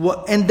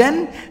 And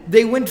then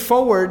they went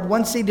forward.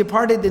 Once they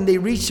departed, then they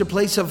reached the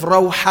place of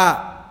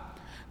Rawha.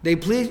 They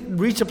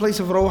reached the place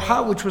of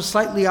Rawha, which was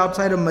slightly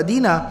outside of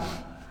Medina.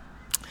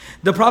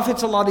 The Prophet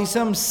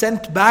ﷺ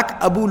sent back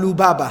Abu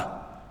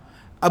Lubaba.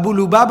 Abu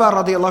Lubaba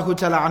radiallahu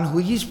ta'ala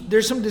anhu.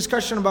 There's some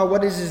discussion about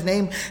what is his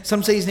name.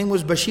 Some say his name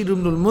was Bashir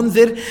ibn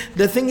al-Mundhir.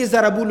 The thing is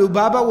that Abu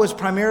Lubaba was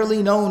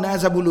primarily known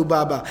as Abu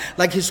Lubaba.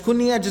 Like his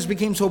kunya just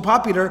became so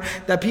popular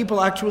that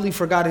people actually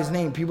forgot his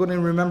name. People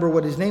didn't remember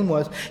what his name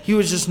was. He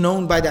was just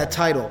known by that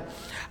title.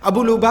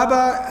 Abu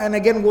Lubaba, and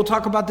again we'll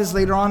talk about this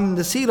later on in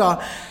the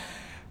Seerah,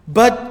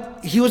 but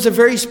he was a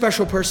very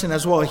special person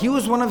as well. He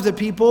was one of the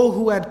people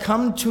who had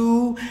come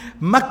to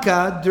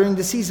Mecca during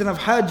the season of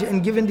Hajj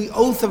and given the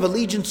oath of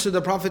allegiance to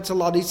the Prophet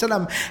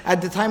ﷺ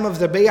at the time of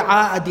the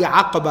Bay'ah at the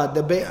Aqaba,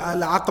 the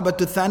Al-Aqaba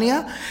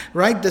Thaniya,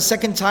 right? The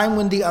second time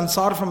when the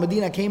Ansar from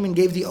Medina came and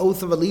gave the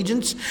oath of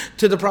allegiance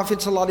to the Prophet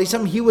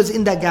ﷺ, he was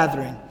in that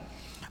gathering.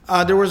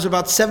 There was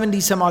about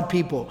 70 some odd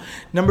people.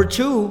 Number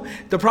two,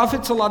 the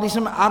Prophet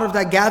ﷺ out of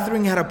that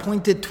gathering had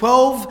appointed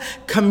 12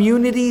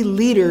 community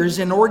leaders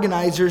and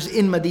organizers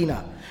in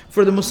Medina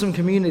for the Muslim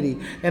community.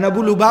 And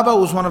Abu Lubaba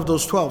was one of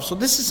those 12. So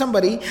this is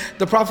somebody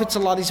the Prophet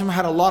ﷺ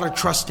had a lot of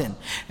trust in.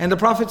 And the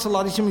Prophet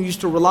ﷺ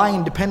used to rely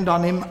and depend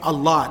on him a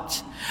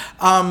lot.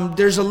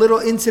 There's a little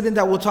incident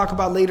that we'll talk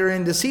about later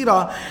in the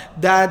Seerah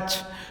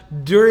that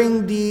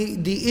during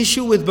the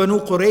issue with Banu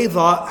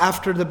Qurayza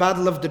after the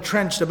Battle of the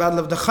Trench, the Battle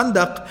of the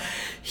Khandaq,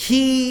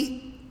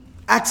 he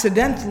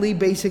accidentally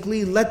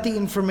basically let the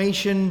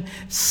information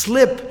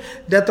slip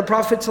that the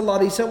Prophet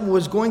ﷺ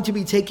was going to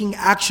be taking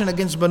action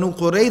against Banu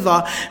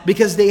Qurayza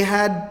because they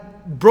had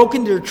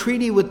broken their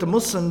treaty with the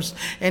Muslims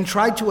and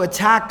tried to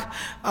attack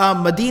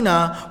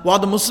Medina while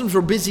the Muslims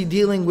were busy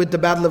dealing with the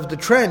Battle of the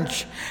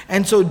Trench.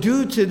 And so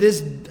due to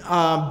this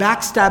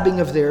backstabbing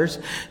of theirs,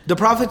 the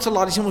Prophet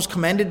ﷺ was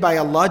commanded by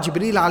Allah.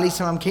 Jibreel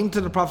ﷺ came to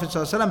the Prophet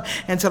ﷺ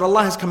and said,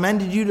 Allah has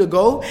commanded you to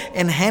go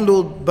and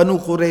handle Banu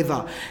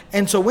Qurayza.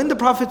 And so when the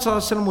Prophet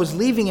ﷺ was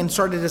leaving and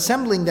started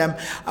assembling them,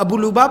 Abu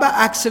Lubaba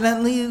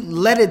accidentally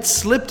let it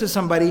slip to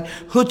somebody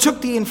who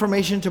took the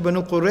information to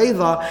Banu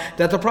Qurayza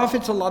that the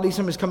Prophet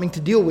ﷺ is coming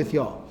to deal with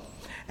y'all.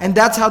 And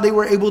that's how they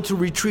were able to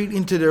retreat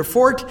into their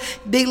fort.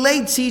 They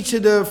laid siege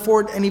to the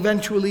fort and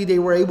eventually they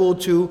were able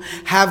to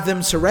have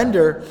them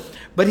surrender.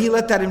 But he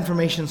let that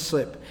information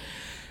slip.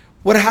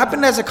 What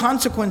happened as a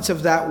consequence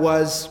of that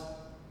was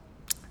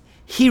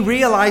he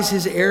realized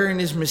his error and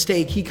his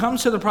mistake. He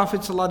comes to the Prophet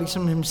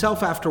ﷺ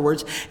himself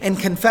afterwards and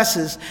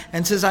confesses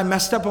and says, I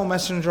messed up, O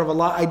Messenger of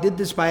Allah. I did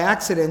this by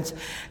accident.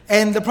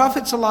 And the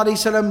Prophet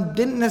ﷺ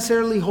didn't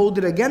necessarily hold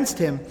it against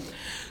him.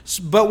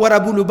 But what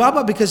Abu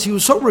Lubaba, because he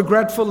was so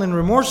regretful and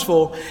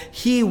remorseful,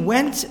 he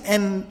went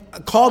and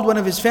called one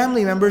of his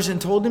family members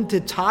and told him to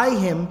tie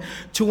him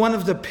to one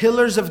of the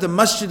pillars of the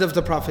masjid of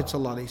the Prophet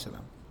ﷺ.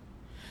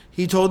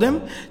 He told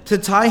him to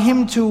tie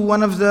him to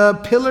one of the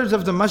pillars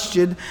of the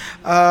masjid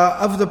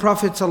of the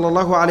Prophet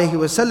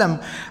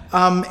ﷺ.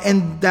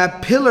 And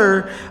that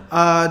pillar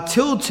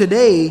till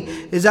today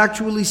is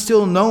actually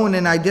still known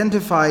and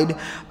identified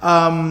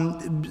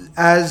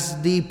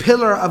as the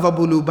pillar of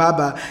Abu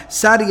Lubaba,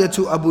 Sariyah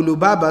to Abu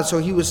Lubaba. So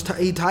he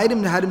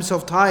had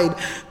himself tied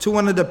to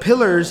one of the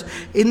pillars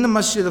in the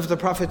masjid of the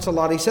Prophet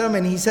ﷺ,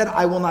 and he said,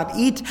 I will not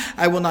eat,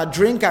 I will not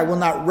drink, I will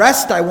not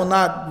rest, I will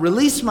not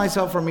release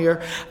myself from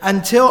here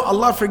until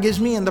Allah forgives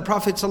me. And the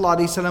Prophet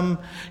ﷺ,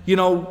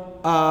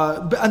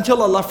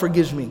 until Allah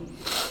forgives me.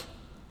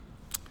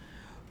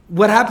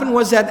 What happened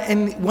was that,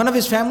 and one of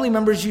his family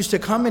members used to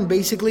come and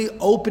basically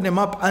open him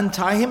up,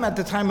 untie him at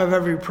the time of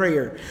every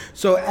prayer.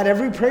 So at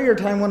every prayer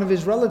time, one of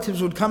his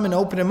relatives would come and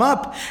open him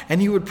up, and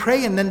he would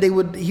pray, and then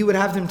he would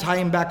have them tie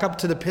him back up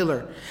to the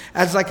pillar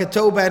as like a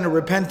tawbah and a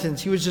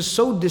repentance. He was just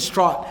so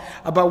distraught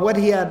about what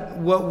he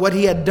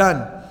had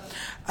done,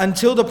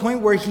 until the point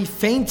where he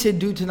fainted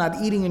due to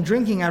not eating and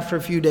drinking after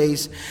a few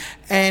days.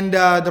 And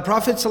the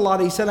Prophet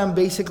ﷺ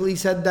basically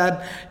said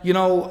that,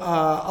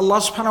 Allah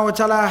subhanahu wa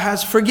ta'ala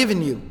has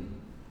forgiven you.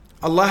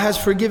 Allah has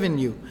forgiven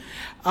you.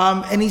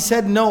 And he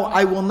said, no,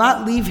 I will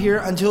not leave here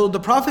until the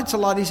Prophet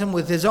ﷺ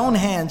with his own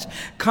hands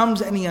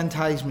comes and he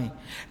unties me.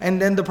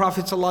 And then the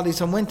Prophet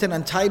ﷺ went and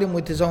untied him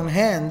with his own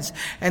hands.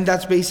 And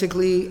that's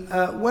basically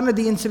one of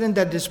the incidents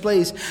that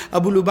displays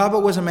Abu Lubaba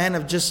was a man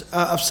of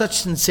such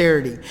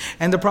sincerity.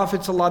 And the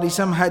Prophet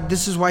ﷺ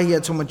this is why he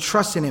had so much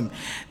trust in him.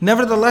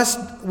 Nevertheless,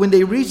 when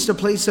they reached the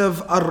place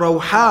of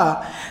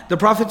Ar-Rawha, the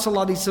Prophet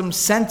ﷺ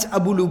sent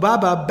Abu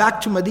Lubaba back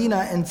to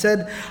Medina and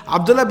said,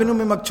 Abdullah bin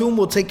Maktoum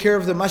will take care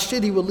of the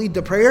masjid, he will lead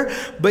the prayer,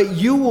 but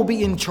you will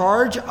be in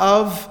charge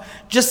of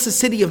just the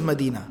city of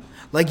Medina.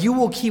 Like you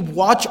will keep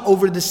watch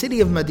over the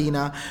city of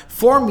Medina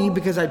for me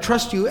because I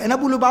trust you. And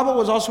Abu Lubaba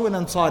was also an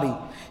Ansari.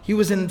 He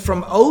was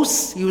from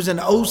Aus, he was an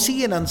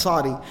Ausi and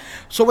Ansari.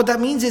 So what that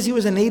means is he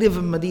was a native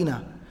of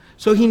Medina.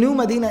 So he knew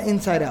Medina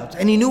inside out.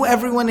 And he knew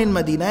everyone in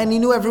Medina. And he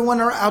knew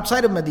everyone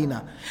outside of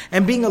Medina.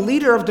 And being a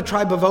leader of the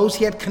tribe of Aus,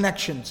 he had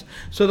connections.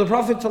 So the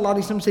Prophet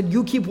ﷺ said,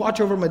 you keep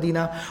watch over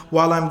Medina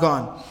while I'm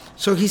gone.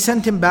 So he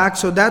sent him back.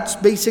 So that's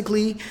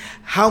basically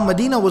how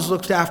Medina was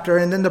looked after.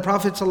 And then the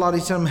Prophet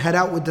ﷺ head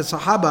out with the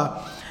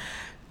Sahaba.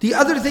 The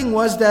other thing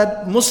was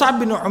that Mus'ab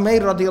bin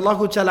Umayr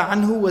radiallahu ta'ala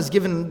anhu was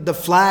given the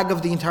flag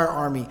of the entire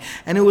army.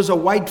 And it was a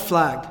white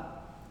flag.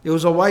 It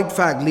was a white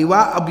flag.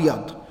 Liwa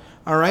abiyad.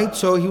 Alright,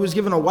 so he was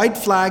given a white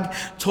flag,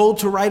 told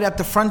to ride at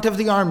the front of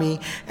the army,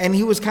 and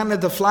he was kind of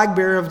the flag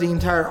bearer of the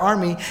entire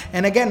army.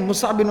 And again,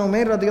 Mus'ab bin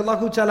Umayr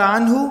radiallahu ta'ala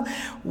anhu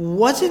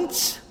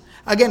wasn't,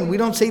 again, we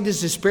don't say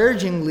this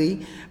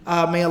disparagingly,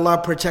 may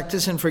Allah protect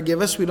us and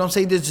forgive us, we don't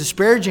say this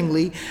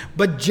disparagingly,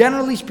 but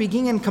generally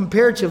speaking and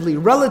comparatively,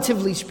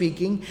 relatively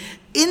speaking,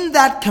 in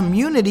that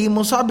community,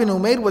 Mus'ab bin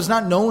Umayr was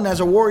not known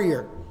as a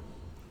warrior.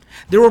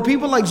 There were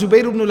people like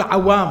Zubayr ibn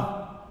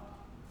al-Awwam,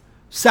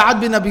 Sa'ad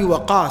bin Abi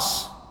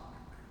Waqqas,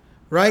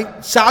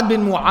 right? Sa'ad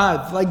bin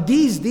Mu'adh. Like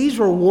these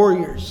were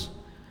warriors.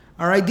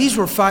 Alright, these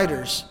were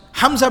fighters.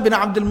 Hamza bin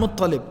Abdul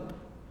Muttalib.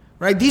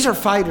 Right? These are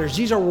fighters,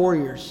 these are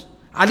warriors.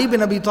 Ali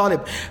bin Abi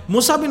Talib.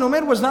 Mus'ab bin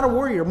Umayr was not a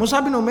warrior.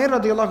 Mus'ab bin Umayr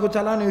radiallahu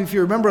ta'ala, if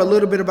you remember a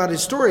little bit about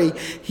his story,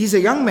 he's a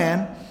young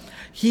man.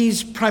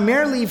 He's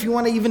primarily, if you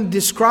want to even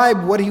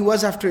describe what he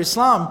was after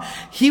Islam,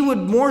 he would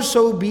more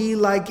so be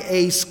like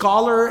a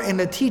scholar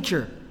and a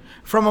teacher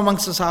from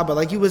amongst the Sahaba.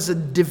 Like he was a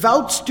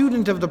devout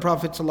student of the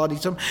Prophet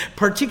ﷺ,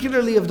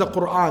 particularly of the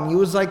Quran. He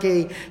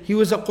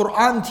was a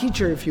Quran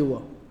teacher, if you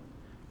will.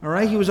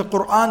 Alright, he was a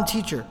Quran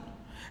teacher.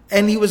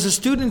 And he was a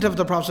student of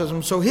the Prophet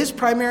ﷺ. So his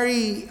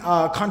primary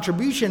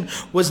contribution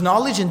was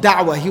knowledge and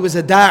da'wah. He was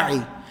a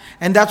da'i.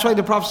 And that's why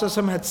the Prophet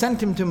ﷺ had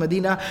sent him to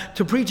Medina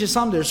to preach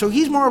Islam there. So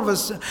he's more of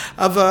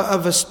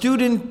a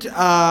student,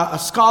 a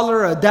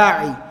scholar, a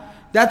da'i.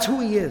 That's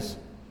who he is.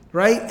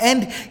 Right?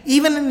 And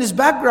even in his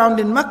background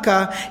in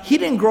Mecca, he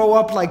didn't grow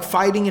up like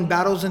fighting in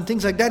battles and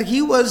things like that.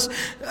 He was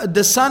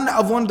the son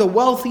of one of the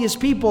wealthiest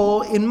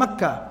people in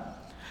Mecca.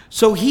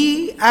 So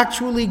he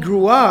actually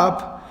grew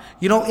up,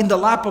 in the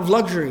lap of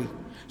luxury.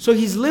 So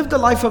he's lived a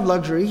life of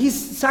luxury.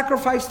 He's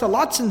sacrificed a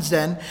lot since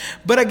then.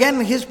 But again,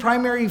 his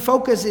primary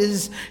focus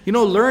is,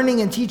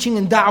 learning and teaching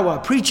and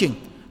da'wah, preaching.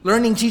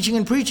 Learning, teaching,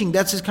 and preaching.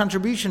 That's his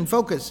contribution,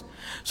 focus.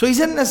 So he's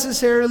not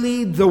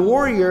necessarily the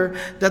warrior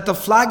that the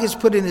flag is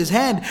put in his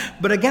hand.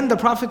 But again, the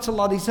Prophet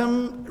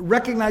ﷺ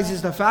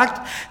recognizes the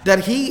fact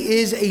that he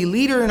is a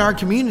leader in our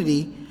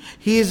community.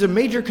 He is a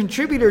major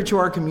contributor to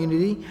our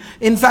community.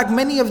 In fact,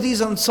 many of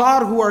these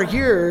Ansar who are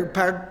here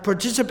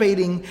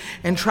participating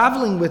and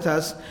traveling with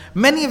us,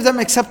 many of them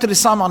accepted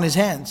Islam on his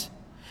hands.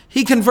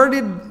 He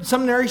converted,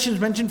 some narrations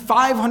mention,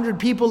 500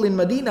 people in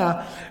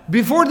Medina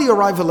before the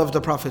arrival of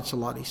the Prophet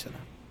ﷺ.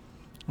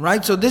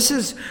 Right? So this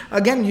is,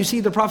 again, you see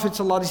the Prophet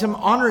ﷺ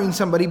honoring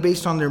somebody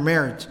based on their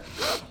merit.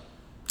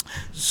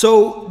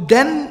 So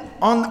then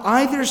on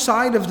either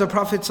side of the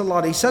Prophet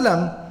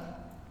ﷺ,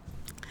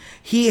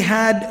 he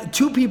had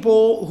two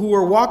people who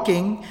were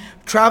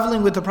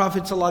traveling with the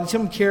Prophet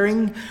ﷺ,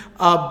 carrying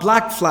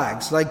black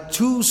flags, like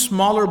two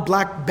smaller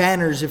black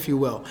banners, if you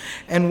will.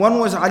 And one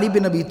was Ali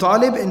bin Abi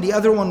Talib, and the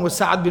other one was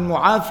Sa'ad bin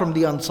Mu'adh from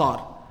the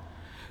Ansar.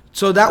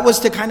 So that was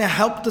to kind of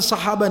help the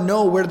Sahaba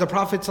know where the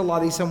Prophet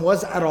ﷺ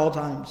was at all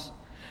times.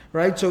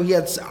 Right? So he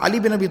had Ali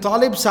bin Abi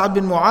Talib, Sa'ad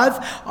bin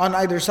Mu'adh on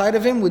either side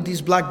of him with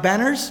these black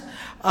banners.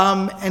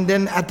 And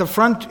then at the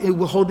front,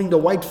 holding the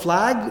white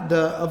flag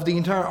of the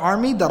entire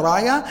army, the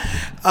Raya,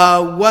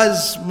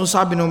 was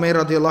Mus'ab bin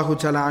Umayr radiallahu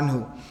ta'ala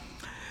anhu.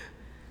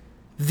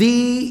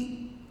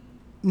 The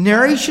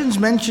narrations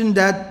mention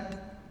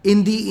that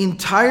in the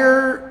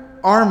entire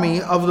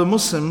army of the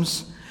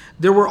Muslims,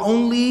 there were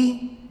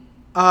only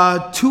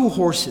 2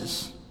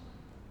 horses.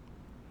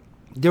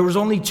 There was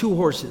only 2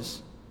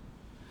 horses.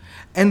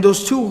 And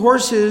those 2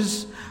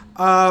 horses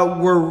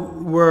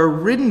were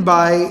ridden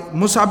by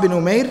Mus'ab bin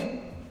Umayr,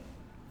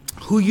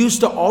 who used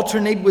to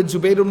alternate with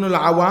Zubayr ibn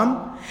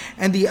al-Awwam,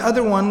 and the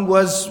other one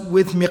was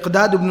with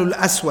Miqdad ibn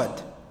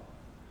al-Aswad.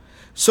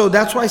 So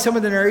that's why some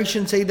of the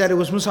narrations say that it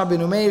was Mus'ab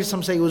bin Umayr,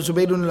 some say it was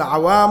Zubayr ibn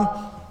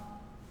al-Awwam,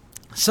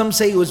 some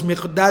say it was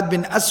Miqdad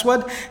bin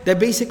Aswad. That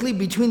basically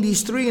between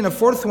these 3, and a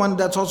 4th one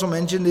that's also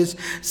mentioned is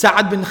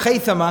Sa'ad bin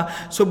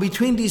Khaythama. So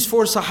between these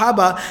 4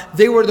 Sahaba,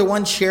 they were the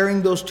ones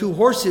sharing those 2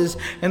 horses,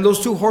 and those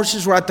 2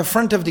 horses were at the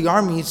front of the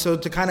army, so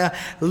to kind of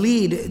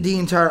lead the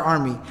entire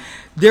army.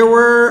 There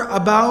were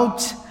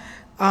about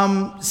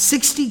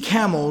 60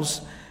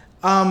 camels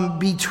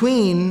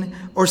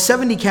or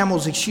 70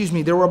 camels,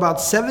 there were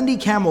about 70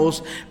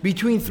 camels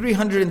between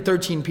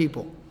 313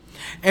 people.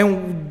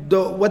 And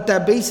what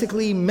that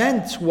basically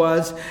meant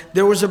was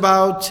there was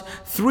about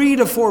 3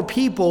 to 4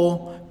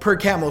 people per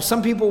camel.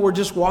 Some people were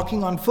just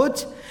walking on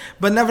foot,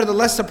 but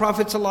nevertheless the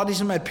Prophet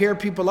ﷺ had paired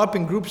people up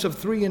in groups of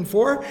 3 and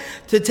 4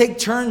 to take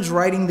turns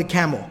riding the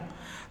camel.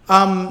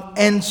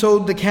 And so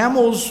the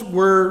camels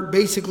were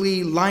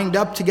basically lined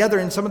up together,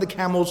 and some of the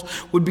camels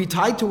would be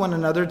tied to one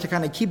another to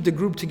kind of keep the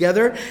group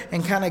together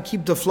and kind of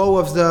keep the flow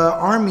of the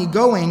army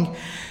going.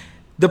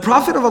 The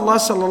Prophet of Allah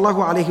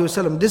sallallahu alaihi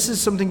wasallam, this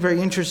is something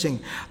very interesting.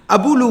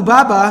 Abu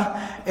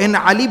Lubaba and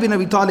Ali bin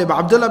Abi Talib,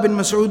 Abdullah bin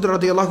Mas'ud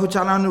radiallahu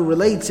ta'ala anhu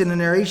relates in a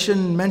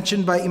narration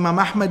mentioned by Imam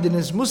Ahmad in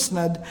his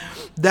Musnad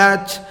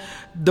that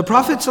the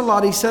Prophet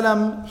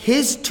ﷺ,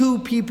 his two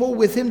people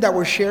with him that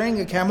were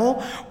sharing a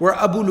camel were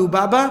Abu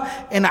Lubaba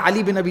and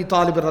Ali bin Abi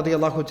Talib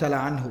radiallahu ta'ala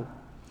anhu.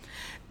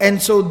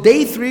 And so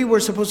they three were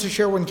supposed to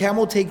share one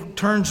camel, take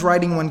turns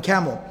riding one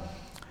camel.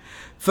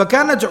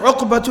 فَكَانَتْ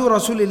عُقْبَةُ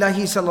رَسُولِ اللَّهِ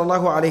صَلَّى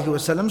اللَّهُ عَلَيْهِ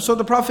وسلم. So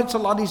the Prophet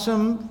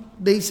ﷺ,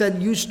 they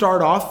said, you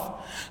start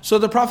off. So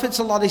the Prophet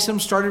ﷺ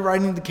started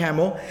riding the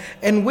camel.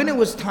 And when it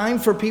was time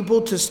for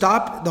people to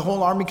stop, the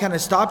whole army kind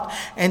of stopped,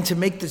 and to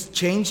make this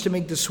change, to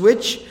make the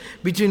switch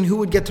between who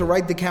would get to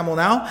ride the camel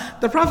now,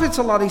 the Prophet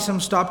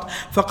ﷺ stopped.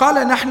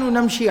 فَقَالَ نَحْنُ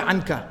نَمْشِي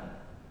عَنْكَ.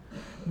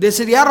 They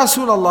said, Ya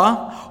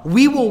Rasulullah,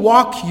 we will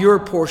walk your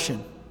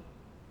portion.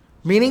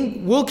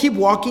 Meaning, we'll keep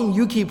walking,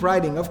 you keep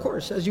riding. Of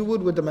course, as you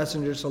would with the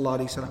Messenger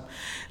ﷺ.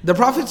 The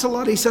Prophet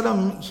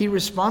ﷺ, he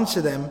responds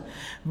to them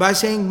by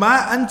saying, Ma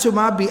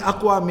antuma bi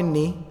aqwa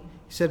minni.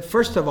 He said,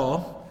 first of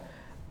all,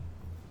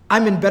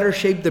 I'm in better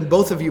shape than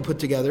both of you put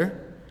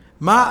together.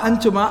 Ma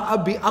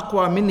antuma bi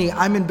aqwa minni.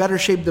 I'm in better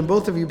shape than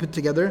both of you put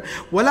together.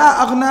 Wala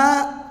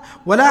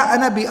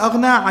ana bi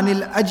aghna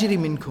anil ajri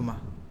minkuma.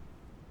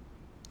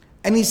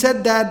 And he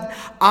said that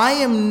I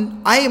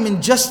am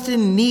in just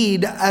in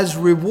need as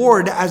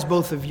reward as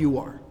both of you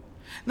are.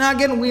 Now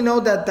again, we know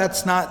that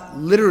that's not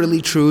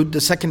literally true,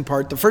 the second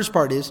part. The first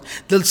part is.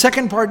 The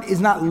second part is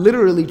not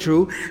literally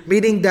true,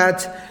 meaning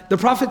that the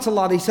Prophet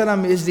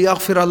ﷺ is the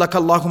أَغْفِرَ لَكَ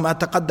اللَّهُ مَا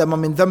تَقَدَّمَ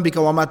مِن ذَنْبِكَ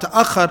وَمَا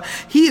تَأَخَّرَ.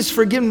 He is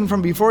forgiven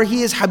from before.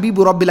 He is Habibu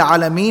Rabbil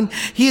Alameen.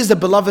 He is the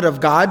beloved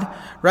of God,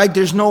 right?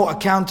 There's no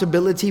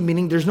accountability,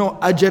 meaning there's no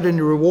ajr and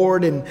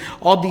reward and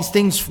all these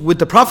things with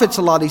the Prophet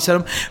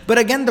ﷺ. But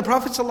again, the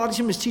Prophet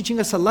ﷺ is teaching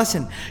us a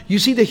lesson. You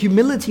see the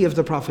humility of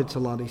the Prophet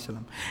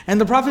ﷺ.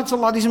 And the Prophet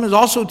ﷺ is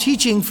also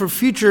teaching for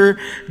future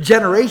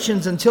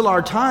generations until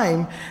our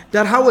time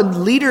that how a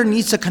leader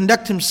needs to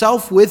conduct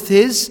himself with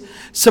his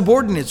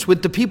subordinates,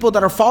 with the people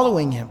that are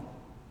following him,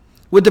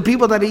 with the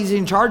people that he's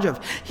in charge of.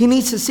 He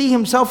needs to see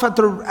himself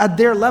at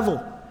their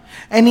level.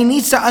 And he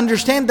needs to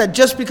understand that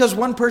just because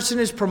one person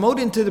is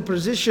promoted to the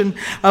position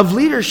of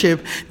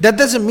leadership, that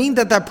doesn't mean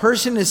that that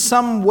person is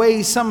some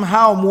way,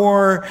 somehow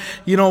more,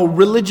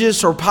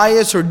 religious or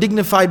pious or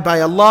dignified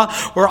by Allah,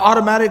 or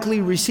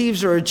automatically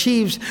receives or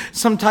achieves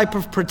some type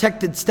of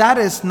protected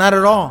status. Not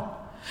at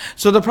all.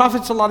 So the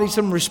Prophet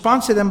ﷺ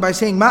responds to them by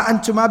saying, Ma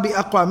antuma bi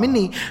aqwa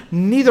minni.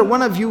 Neither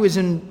one of you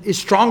is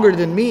stronger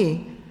than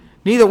me.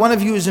 Neither one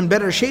of you is in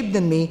better shape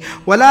than me.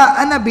 وَلَا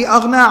أَنَا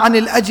بِأَغْنَى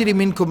عَنِ الْأَجْرِ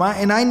مِنْكُمَا.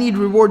 And I need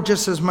reward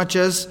just as much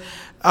as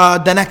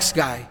the next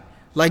guy.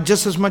 Like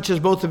just as much as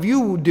both of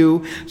you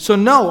do. So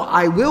no,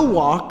 I will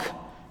walk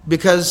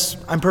because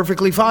I'm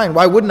perfectly fine.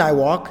 Why wouldn't I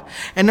walk?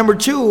 And number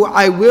two,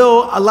 I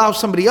will allow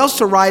somebody else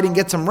to ride and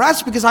get some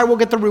rest because I will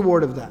get the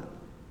reward of that.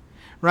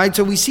 Right?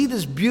 So we see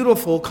this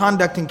beautiful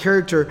conduct and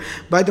character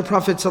by the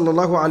Prophet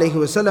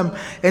ﷺ.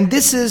 And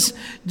this is,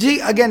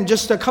 again,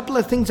 just a couple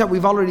of things that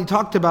we've already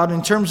talked about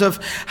in terms of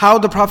how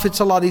the Prophet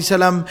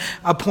ﷺ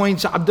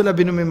appoints Abdullah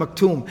bin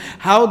Maktoum.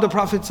 How the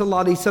Prophet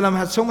ﷺ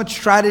has so much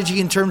strategy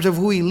in terms of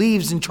who he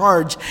leaves in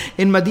charge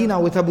in Medina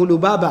with Abu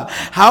Lubaba.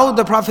 How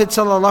the Prophet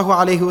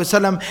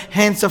ﷺ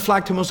hands the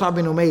flag to Mus'ab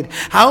bin Umair.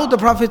 How the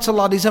Prophet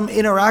ﷺ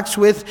interacts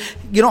with,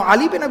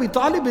 Ali bin Abi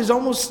Talib is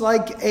almost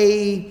like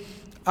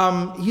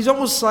he's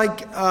almost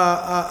like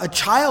a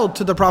child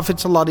to the Prophet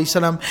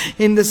ﷺ,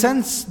 in the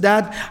sense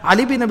that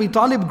Ali bin Abi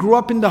Talib grew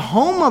up in the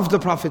home of the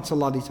Prophet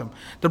ﷺ.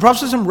 The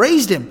Prophet ﷺ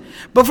raised him.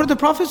 But for the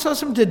Prophet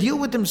ﷺ to deal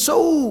with him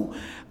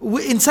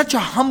in such a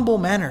humble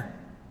manner.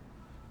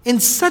 In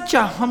such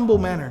a humble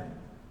manner.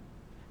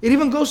 It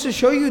even goes to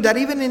show you that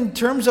even in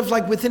terms of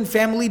like within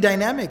family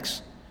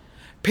dynamics,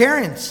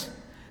 parents,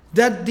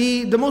 that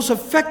the most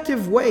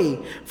effective way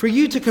for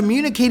you to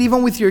communicate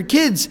even with your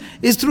kids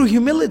is through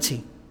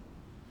humility.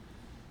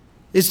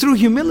 It's through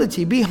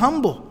humility. Be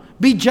humble,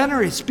 be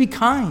generous, be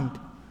kind.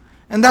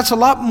 And that's a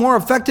lot more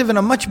effective and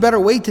a much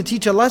better way to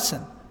teach a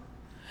lesson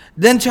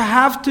than to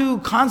have to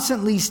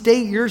constantly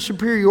state your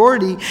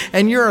superiority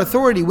and your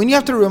authority. When you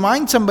have to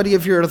remind somebody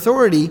of your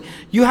authority,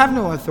 you have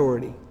no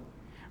authority.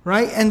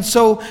 Right? And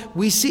so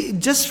we see,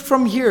 just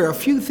from here, a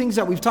few things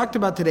that we've talked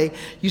about today,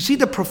 you see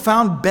the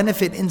profound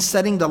benefit in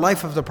studying the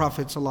life of the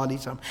Prophet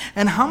ﷺ,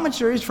 and how much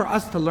there is for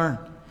us to learn,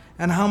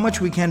 and how much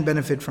we can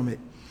benefit from it.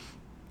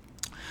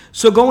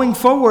 So going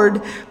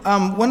forward,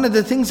 one of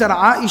the things that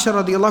Aisha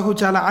radiallahu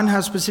ta'ala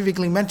anha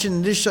specifically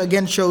mentioned, this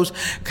again shows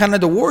kind of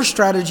the war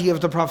strategy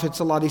of the Prophet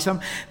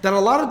ﷺ, that a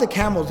lot of the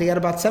camels, they had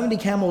about 70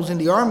 camels in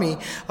the army,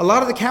 a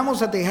lot of the camels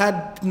that they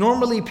had,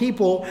 normally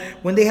people,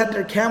 when they had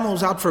their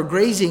camels out for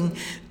grazing,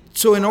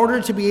 So in order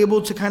to be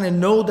able to kind of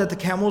know that the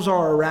camels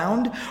are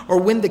around, or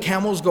when the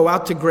camels go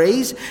out to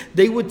graze,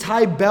 they would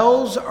tie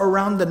bells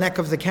around the neck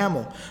of the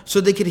camel, so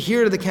they could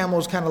hear the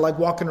camels kind of like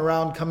walking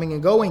around, coming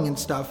and going and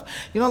stuff.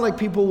 You know, like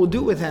people will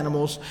do with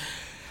animals.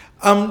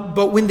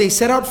 But when they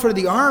set out for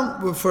the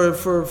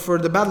for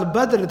the Battle of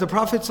Badr, the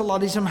Prophet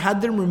ﷺ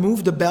had them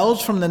remove the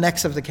bells from the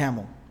necks of the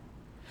camel.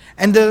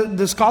 And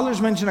the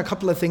scholars mention a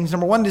couple of things.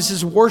 Number one, this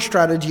is war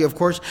strategy, of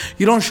course.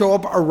 You don't show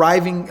up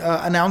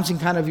announcing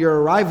kind of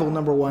your arrival,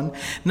 number one.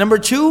 Number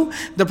two,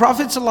 the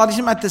Prophet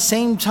ﷺ at the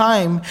same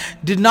time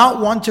did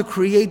not want to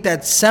create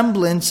that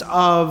semblance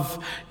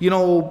of,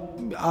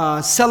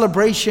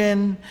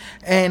 celebration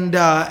and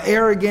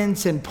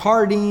arrogance and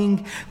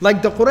partying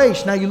like the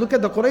Quraysh. Now you look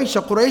at the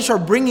Quraysh are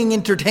bringing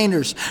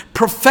entertainers,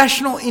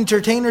 professional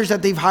entertainers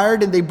that they've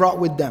hired and they brought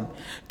with them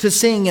to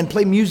sing and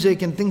play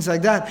music and things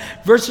like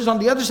that. Versus on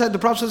the other side, the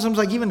Prophet ﷺ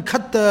like even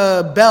cut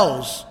the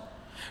bells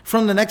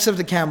from the necks of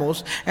the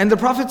camels. And the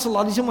Prophet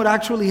ﷺ would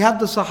actually have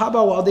the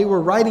Sahaba, while they were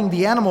riding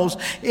the animals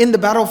in the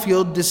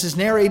battlefield, this is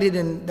narrated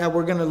and that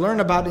we're going to learn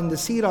about in the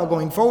Seerah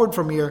going forward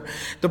from here.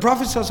 The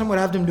Prophet ﷺ would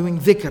have them doing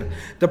dhikr.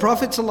 The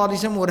Prophet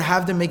ﷺ would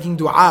have them making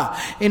dua.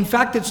 In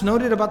fact, it's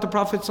noted about the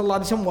Prophet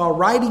ﷺ while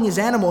riding his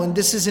animal, and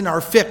this is in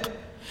our fiqh.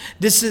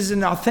 This is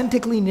an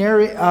authentic narration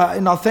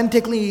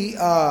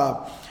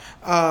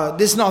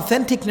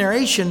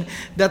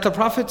that the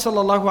Prophet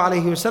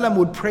ﷺ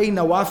would pray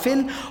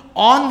nawafil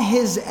on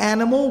his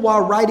animal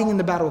while riding in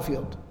the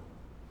battlefield.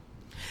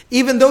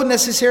 Even though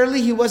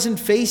necessarily he wasn't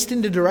faced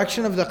in the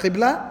direction of the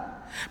Qibla,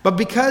 but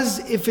because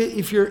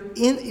if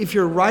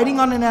you're riding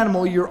on an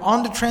animal, you're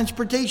on the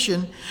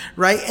transportation,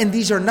 right? And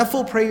these are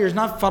nafil prayers,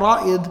 not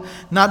fara'id,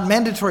 not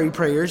mandatory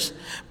prayers,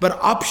 but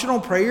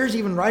optional prayers,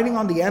 even riding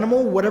on the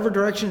animal, whatever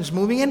direction it's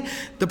moving in,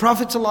 the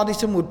Prophet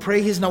ﷺ would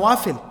pray his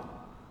nawafil.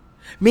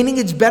 Meaning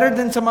it's better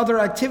than some other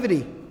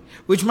activity,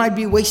 which might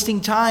be wasting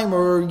time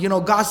or,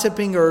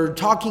 gossiping or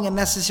talking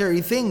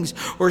unnecessary things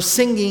or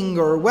singing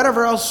or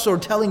whatever else, or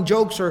telling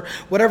jokes or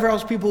whatever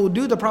else people would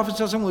do. The Prophet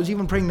ﷺ was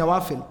even praying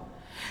nawafil.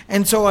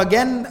 And so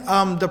again,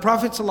 the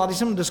Prophet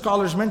ﷺ, the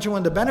scholars mention one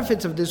of the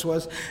benefits of this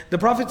was, the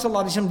Prophet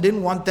ﷺ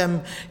didn't want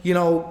them,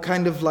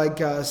 kind of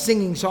like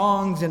singing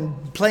songs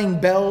and playing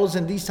bells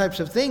and these types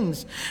of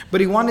things.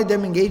 But he wanted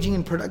them engaging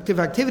in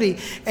productive activity.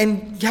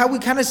 And how we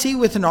kind of see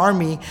with an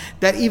army,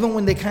 that even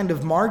when they kind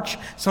of march,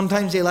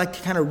 sometimes they like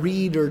to kind of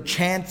read or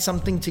chant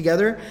something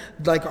together.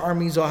 Like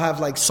armies will have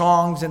like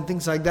songs and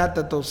things like that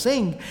they'll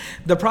sing.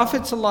 The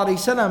Prophet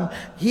ﷺ,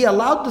 he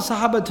allowed the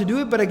Sahaba to do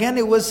it, but again,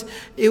 it was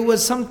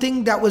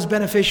something that was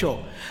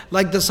beneficial.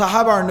 Like the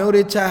Sahaba are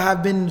noted to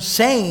have been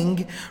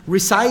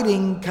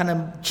reciting, kind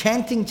of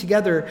chanting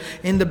together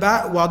in the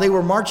while they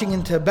were marching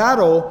into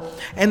battle,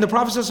 and the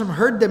Prophet ﷺ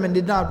heard them and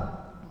did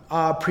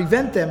not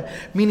prevent them,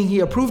 meaning he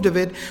approved of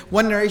it.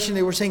 One narration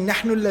they were saying,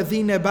 "Nahnu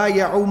alladhina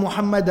bay'u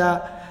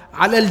Muhammada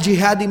ala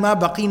al-jihad ma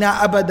baqina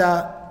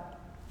abada."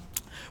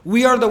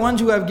 We are the ones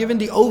who have given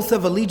the oath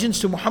of allegiance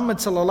to Muhammad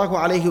sallallahu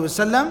alaihi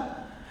wasallam,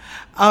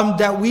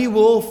 that we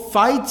will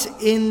fight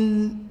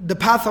in the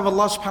path of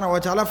Allah subhanahu wa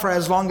ta'ala for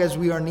as long as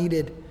we are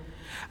needed.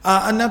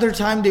 Another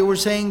time they were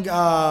saying,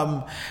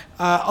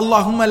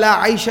 Allahumma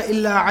la aisha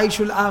illa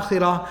aishul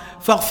akhirah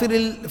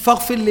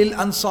faghfir lil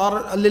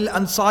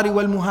ansari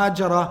wal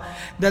muhajara.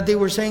 That they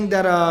were saying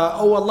that,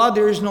 oh Allah,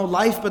 there is no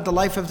life but the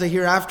life of the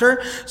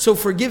hereafter, so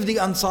forgive the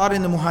ansar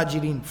and the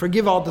muhajirin,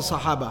 forgive all the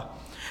sahaba.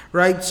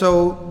 Right,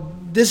 so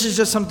this is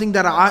just something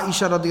that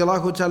Aisha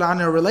radiallahu ta'ala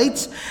anha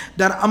relates,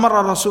 that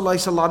Amara Rasulullah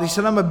sallallahu alayhi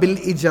wa sallam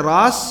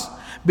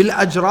bil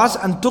ajras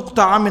an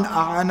tuqta'a min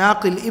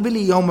a'anaq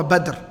al-ibli yawm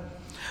Badr.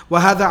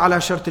 وهذا على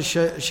شرط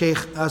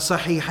الشيخ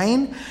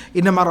صحيحين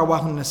إنما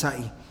رواه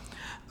النسائي.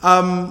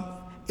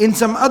 In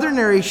some other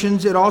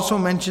narrations, it also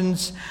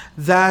mentions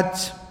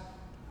that.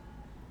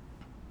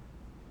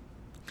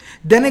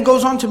 Then it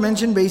goes on to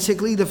mention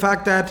basically the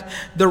fact that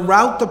the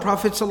route the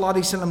Prophet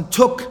ﷺ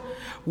took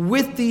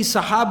with the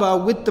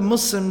Sahaba, with the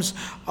Muslims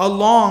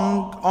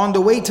along on the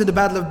way to the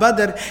Battle of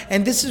Badr.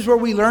 And this is where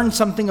we learn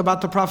something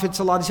about the Prophet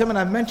ﷺ. And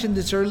I've mentioned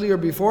this earlier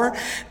before.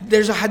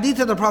 There's a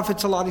hadith of the Prophet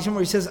ﷺ where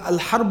he says,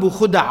 Al-harbu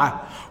khuda'a.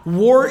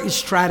 War is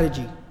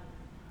strategy.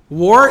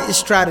 War is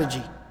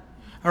strategy.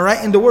 Alright,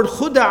 and the word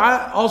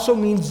khuda'a also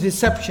means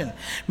deception.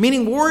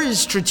 Meaning war is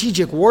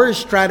strategic, war is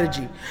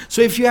strategy.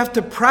 So if you have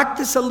to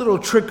practice a little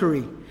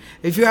trickery,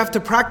 if you have to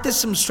practice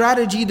some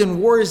strategy, then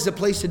war is the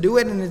place to do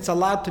it, and it's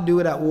allowed to do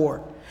it at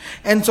war.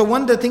 And so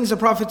one of the things the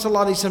Prophet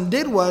ﷺ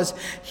did was,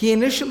 he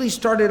initially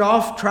started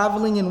off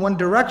traveling in one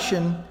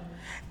direction,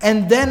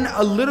 and then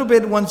a little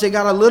bit, once they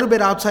got a little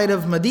bit outside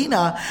of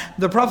Medina,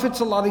 the Prophet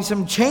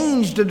ﷺ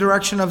changed the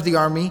direction of the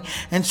army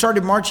and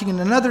started marching in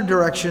another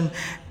direction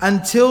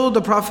until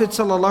the Prophet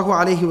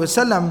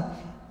ﷺ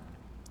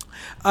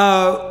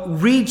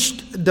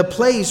reached the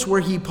place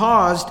where he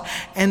paused,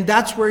 and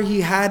that's where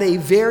he had a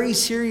very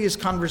serious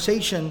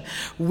conversation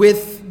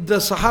with the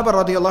Sahaba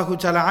radiallahu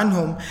ta'ala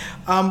anhum.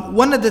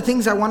 One of the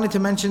things I wanted to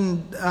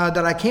mention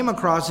that I came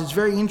across is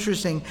very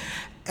interesting.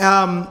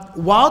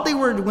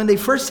 When they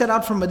first set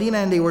out from Medina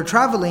and they were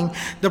traveling,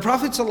 the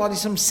Prophet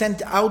ﷺ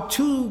sent out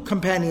two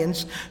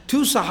companions,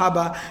 two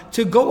Sahaba,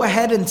 to go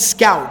ahead and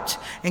scout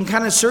and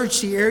kind of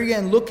search the area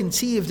and look and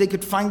see if they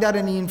could find out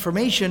any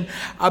information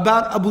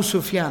about Abu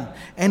Sufyan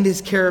and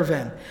his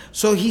caravan.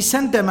 So he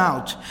sent them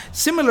out.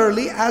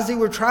 Similarly, as they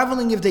were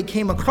traveling, if they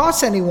came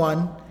across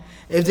anyone,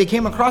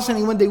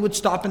 they would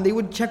stop and they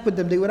would check with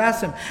them. They would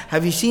ask them,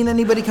 have you seen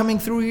anybody coming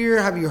through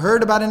here? Have you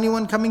heard about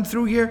anyone coming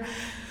through here?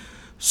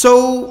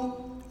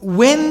 So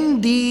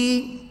when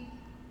they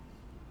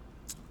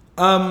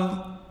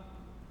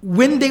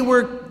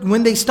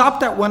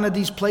stopped at one of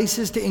these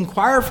places to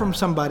inquire from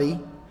somebody,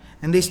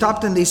 and they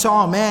stopped and they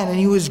saw a man and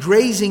he was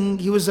grazing,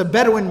 he was a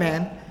Bedouin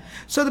man.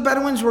 So the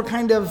Bedouins were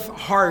kind of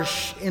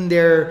harsh in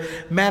their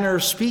manner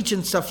of speech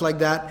and stuff like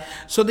that.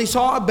 So they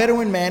saw a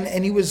Bedouin man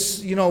and he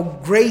was,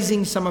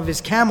 grazing some of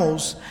his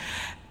camels.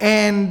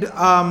 And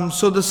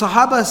so the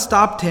Sahaba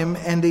stopped him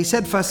and they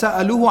said,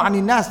 فَسَأَلُوهُ عَنِ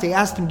النَّاسِ. They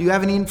asked him, do you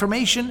have any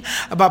information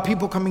about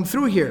people coming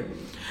through here?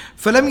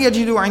 فَلَمْ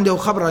يَجِدُوا عِنْدَهُ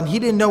خَبْرًا. He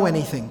didn't know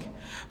anything.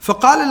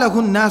 فَقَالَ لَهُ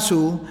النَّاسُ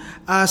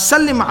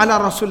سَلِّمْ عَلَى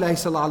رَسُولِ اللَّهِ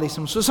صلى الله عليه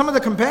وسلم. So some of the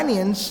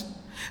companions,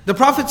 the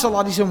Prophet صلى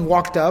الله عليه وسلم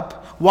walked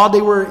up while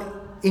they were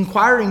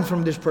inquiring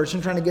from this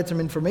person, trying to get some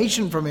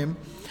information from him.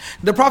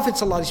 The Prophet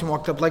صلى الله عليه وسلم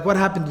walked up, like, what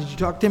happened? Did you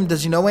talk to him?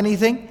 Does he know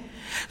anything?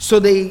 So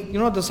they, the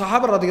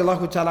Sahaba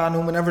radiallahu ta'ala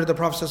anhum, whenever the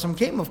Prophet ﷺ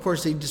came, of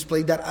course they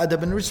displayed that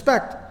adab and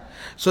respect.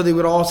 So they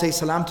would all say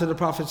salam to the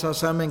Prophet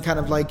ﷺ and kind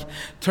of like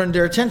turn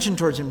their attention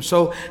towards him.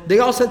 So they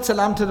all said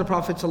salam to the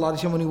Prophet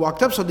ﷺ when he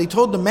walked up. So they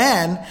told the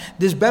man,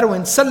 this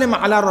Bedouin, sallim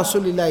ala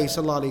Rasulillahi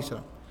sallallahu alayhi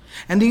wasallam.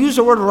 And they used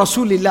the word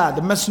Rasulillah,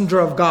 the messenger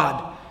of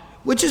God,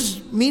 which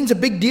means a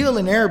big deal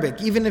in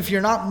Arabic. Even if you're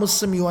not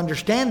Muslim, you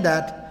understand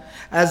that.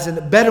 As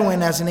a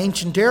Bedouin, as an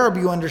ancient Arab,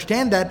 you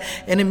understand that.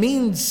 And it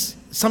means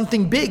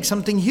something big,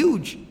 something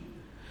huge.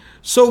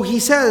 So he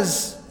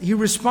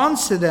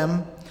responds to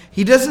them.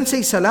 He doesn't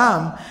say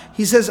salam.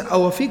 He says,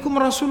 Awafikum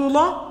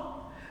Rasulullah?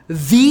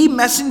 The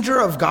messenger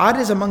of God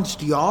is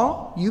amongst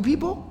y'all, you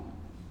people?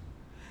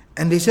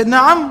 And they said,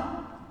 Na'am.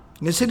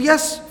 They said,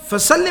 yes.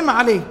 Fasallim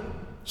alayh.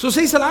 So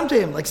say salam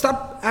to him. Like,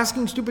 stop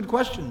asking stupid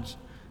questions.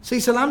 Say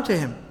salam to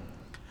him.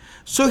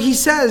 So he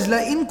says, La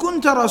in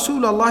kunta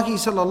Rasulullah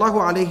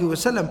sallallahu alayhi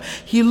wasallam.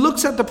 He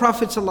looks at the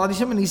Prophet sallallahu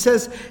alayhi wasallam and he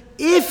says,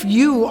 if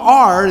you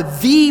are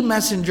the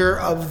messenger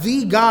of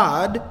the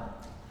God,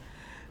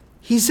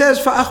 he says,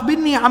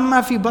 فَأَخْبِرْنِي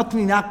عَمَّا فِي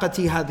بَطْنِ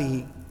نَاقَتِي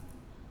هَذِهِ.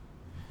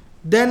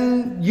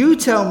 Then you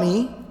tell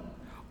me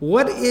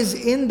what is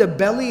in the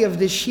belly of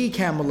this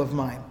she-camel of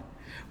mine.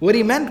 What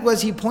he meant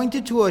was he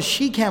pointed to a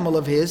she-camel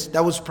of his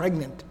that was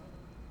pregnant.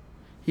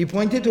 He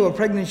pointed to a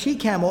pregnant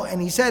she-camel and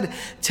he said,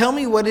 tell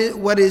me what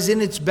is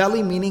in its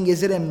belly, meaning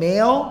is it a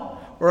male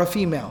or a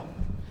female?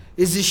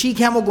 Is the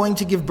she-camel going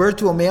to give birth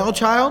to a male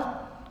child,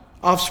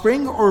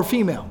 offspring, or a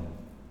female?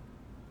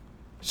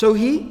 So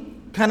he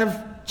kind of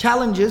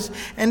challenges,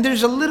 and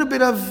there's a little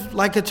bit of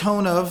like a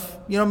tone of,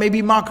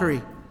 maybe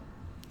mockery.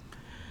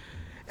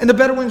 And the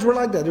Bedouins were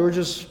like that. They were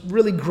just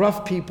really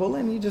gruff people,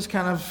 and he just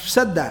kind of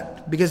said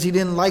that because he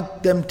didn't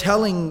like them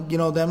telling,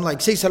 them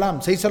like, say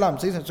salam, say salam,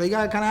 say salam. So he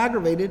got kind of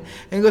aggravated,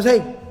 and he goes,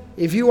 hey,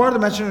 if you are the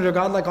messenger of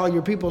God like all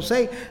your people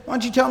say, why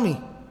don't you tell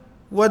me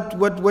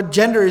what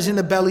gender is in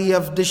the belly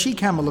of the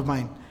she-camel of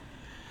mine?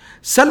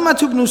 Salma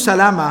ibn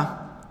Salama,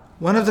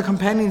 one of the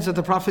companions of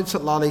the Prophet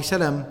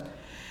ﷺ,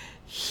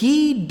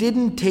 he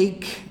didn't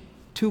take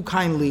too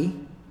kindly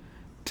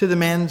to the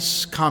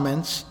man's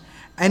comments.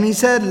 And he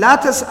said,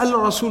 لا تسأل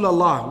رسول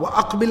الله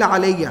وأقبل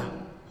علي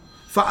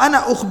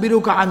فأنا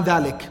أخبرك عن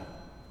ذلك.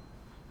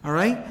 All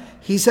right?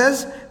 He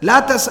says,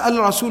 لا تسأل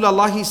رسول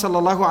الله صلى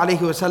الله عليه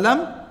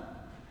وسلم.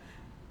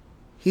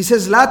 He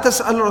says, لا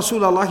تسأل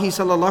رسول الله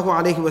صلى الله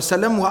عليه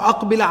وسلم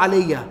وأقبل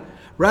علي.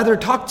 Rather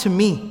talk to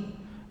me.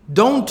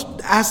 Don't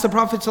ask the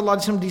Prophet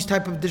ﷺ these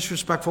type of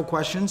disrespectful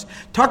questions.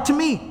 Talk to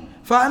me.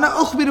 فأنا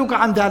أخبرك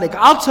عن ذلك.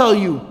 I'll tell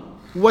you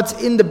what's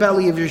in the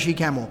belly of your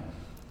she-camel.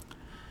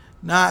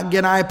 Now,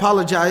 again, I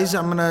apologize.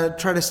 I'm going to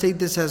try to state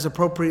this as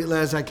appropriately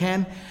as I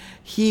can.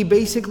 He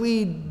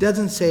basically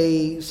doesn't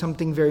say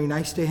something very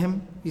nice to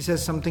him. He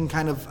says something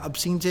kind of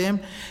obscene to him.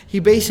 He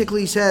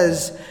basically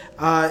says,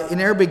 in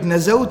Arabic,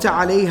 نَزَوْتَ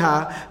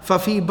عَلَيْهَا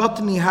فَفِي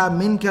بَطْنِهَا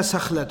مِنْكَ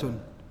سَخْلَةٌ.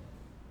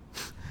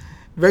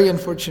 Very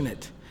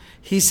unfortunate.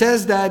 He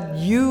says that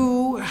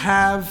you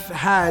have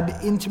had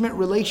intimate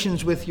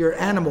relations with your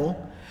animal,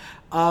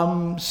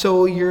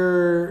 so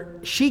your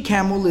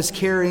she-camel is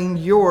carrying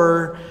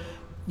your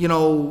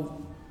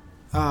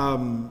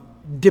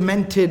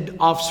demented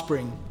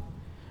offspring,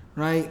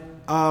 right?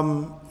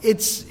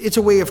 It's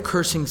a way of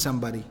cursing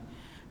somebody,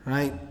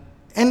 right?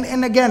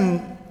 And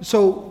again,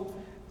 so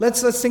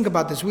let's think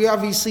about this. We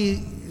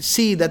obviously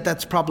see that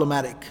that's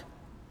problematic,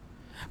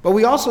 but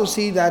we also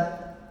see that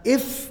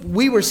if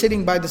we were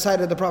sitting by the side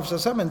of the Prophet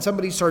ﷺ and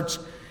somebody starts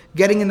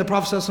getting in the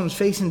Prophet ﷺ's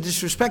face and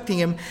disrespecting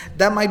him,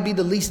 that might be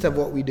the least of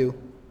what we do,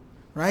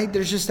 right?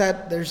 There's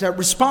that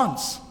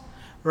response,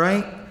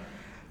 right?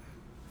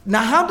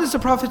 Now, how does the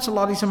Prophet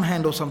ﷺ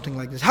handle something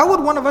like this? How would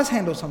one of us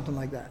handle something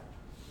like that?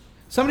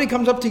 Somebody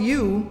comes up to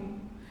you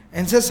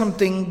and says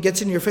something,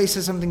 gets in your face,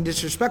 says something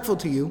disrespectful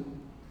to you,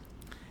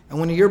 and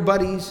one of your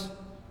buddies,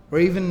 or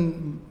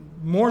even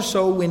more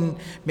so when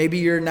maybe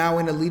you're now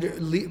in a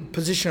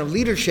position of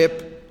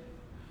leadership,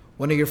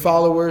 one of your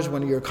followers,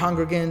 one of your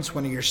congregants,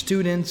 one of your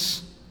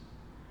students,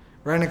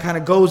 right, and it kind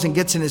of goes and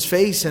gets in his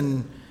face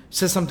and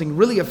says something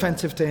really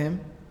offensive to him,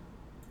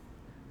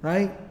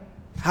 right?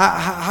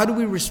 How do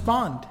we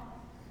respond?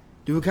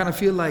 Do we kind of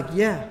feel like,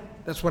 yeah,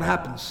 that's what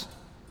happens?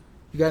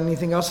 You got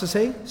anything else to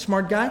say,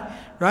 smart guy?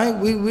 Right?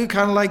 We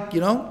kind of like,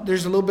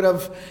 there's a little bit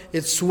of,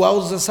 it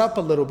swells us up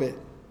a little bit.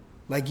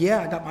 Like,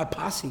 yeah, I got my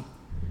posse.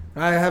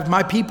 Right? I have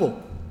my people.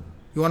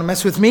 You want to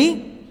mess with me?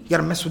 You got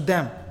to mess with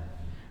them.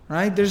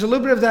 Right? There's a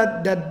little bit of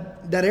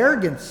that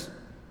arrogance.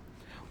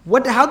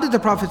 How did the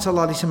Prophet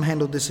ﷺ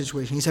handle this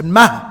situation? He said,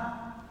 ma.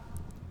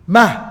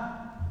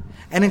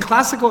 And in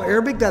classical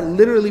Arabic, that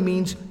literally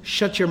means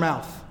shut your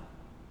mouth.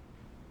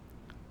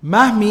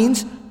 Ma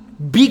means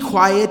be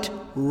quiet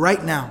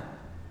right now.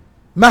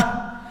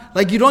 Ma.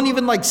 Like you don't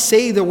even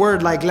say the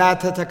word like la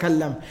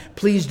tatakallam.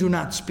 Please do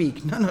not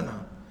speak. No.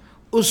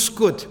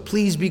 Uskut.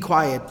 Please be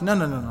quiet.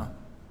 No.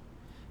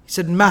 He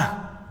said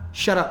ma.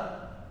 Shut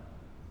up.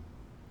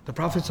 The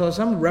Prophet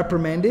ﷺ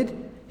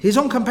reprimanded his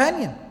own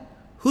companion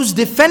who's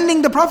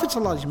defending the Prophet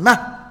ﷺ. Ma.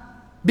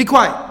 Be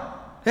quiet.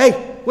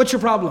 Hey, what's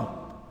your problem?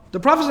 The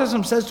Prophet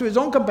ﷺ says to his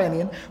own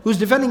companion who's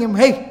defending him,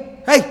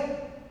 hey,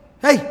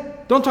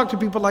 don't talk to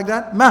people like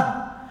that.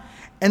 Ma.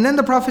 And then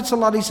the Prophet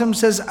ﷺ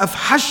says,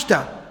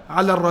 Afhashta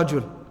ala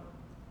rajul.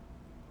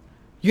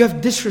 You have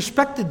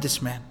disrespected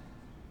this man.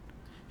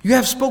 You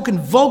have spoken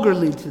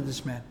vulgarly to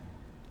this man.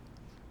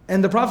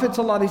 And the Prophet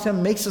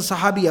ﷺ makes the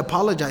Sahabi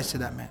apologize to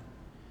that man.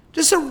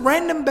 Just a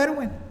random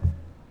Bedouin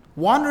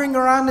wandering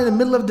around in the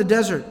middle of the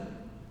desert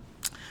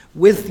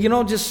with,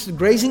 just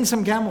grazing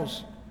some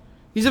camels.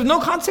 He's of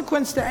no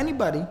consequence to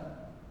anybody.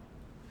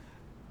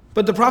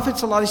 But the Prophet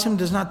ﷺ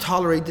does not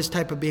tolerate this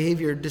type of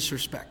behavior or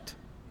disrespect.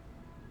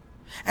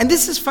 And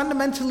this is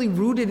fundamentally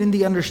rooted in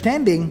the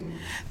understanding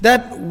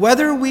that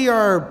whether we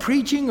are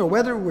preaching or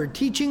whether we're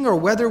teaching or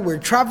whether we're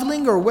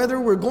traveling or whether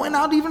we're going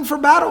out even for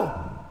battle,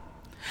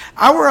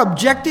 our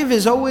objective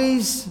is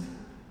always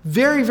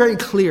very, very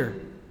clear.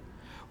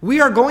 We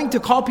are going to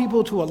call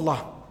people to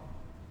Allah.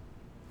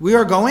 We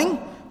are going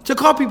to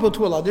call people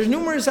to Allah. There's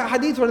numerous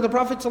hadith where the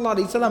Prophet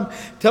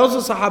ﷺ tells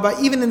the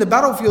Sahaba, even in the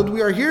battlefield,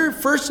 we are here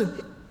first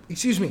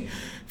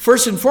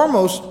and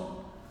foremost.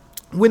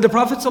 When the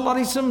Prophet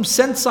ﷺ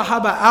sent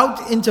Sahaba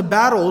out into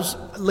battles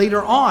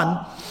later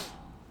on,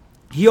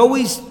 he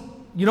always,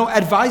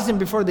 advised them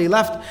before they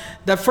left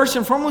that first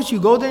and foremost you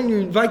go there and you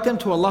invite them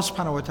to Allah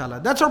subhanahu wa ta'ala.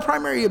 That's our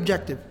primary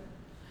objective.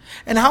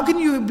 And how can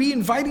you be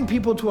inviting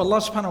people to Allah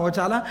subhanahu wa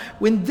ta'ala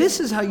when this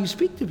is how you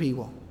speak to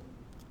people?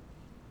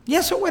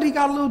 Yes, so what? He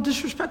got a little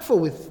disrespectful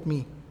with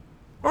me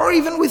or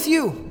even with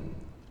you.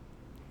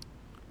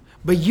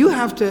 But you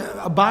have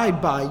to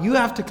abide by, you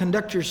have to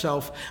conduct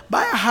yourself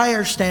by a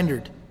higher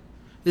standard.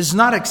 This is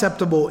not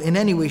acceptable in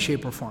any way,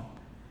 shape, or form.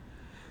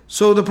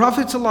 So the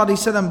Prophet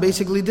ﷺ,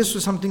 basically this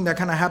was something that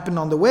kind of happened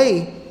on the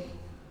way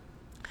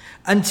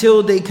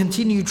until they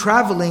continue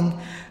traveling,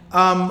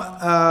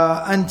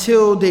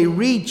 until they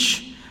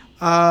reach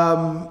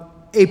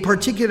a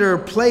particular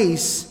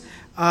place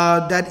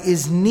that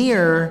is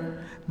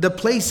near the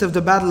place of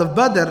the Battle of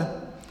Badr.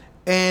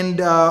 And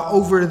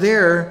over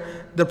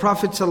there, the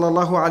Prophet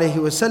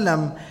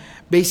ﷺ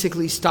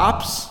basically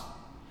stops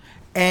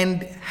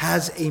and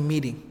has a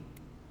meeting.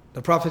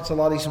 The Prophet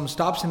ﷺ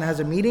stops and has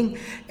a meeting.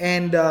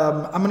 And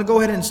I'm going to go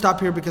ahead and stop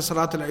here because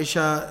Salat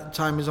al-Isha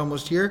time is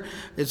almost here.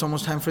 It's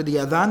almost time for the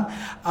adhan.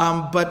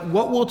 But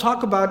what we'll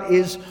talk about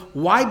is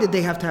why did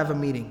they have to have a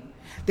meeting?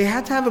 They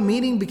had to have a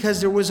meeting because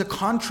there was a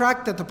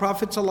contract that the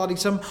Prophet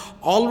ﷺ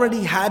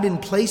already had in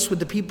place with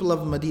the people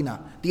of Medina,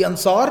 the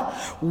Ansar.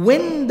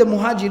 When the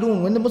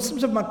Muhajirun, when the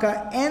Muslims of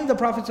Makkah and the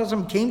Prophet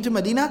ﷺ came to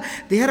Medina,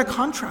 they had a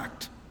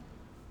contract.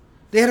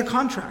 They had a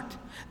contract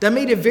that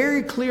made it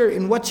very clear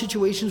in what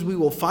situations we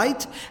will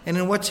fight and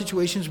in what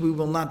situations we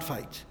will not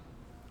fight.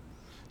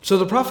 So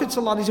the Prophet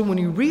ﷺ, when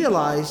he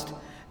realized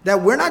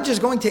that we're not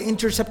just going to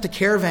intercept a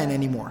caravan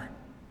anymore,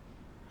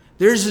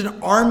 there's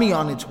an army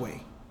on its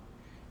way,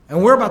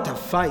 and we're about to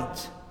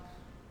fight.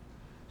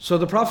 So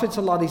the Prophet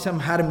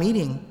ﷺ had a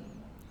meeting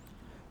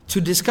to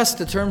discuss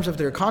the terms of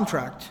their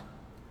contract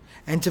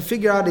and to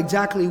figure out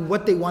exactly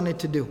what they wanted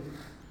to do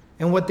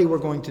and what they were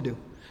going to do.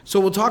 So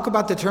we'll talk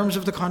about the terms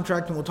of the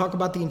contract and we'll talk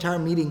about the entire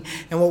meeting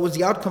and what was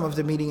the outcome of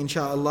the meeting,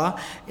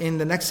 inshallah, in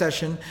the next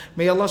session.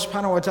 May Allah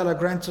subhanahu wa ta'ala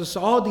grant us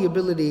all the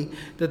ability,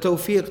 the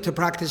tawfiq to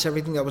practice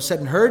everything that was said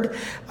and heard.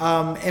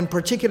 And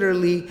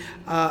particularly,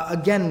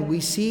 again,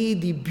 we see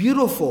the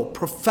beautiful,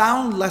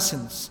 profound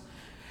lessons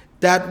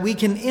that we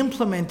can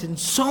implement in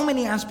so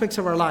many aspects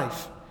of our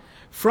life.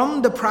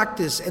 From the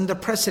practice and the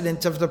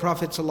precedent of the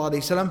Prophet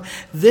ﷺ,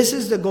 this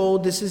is the goal,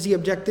 this is the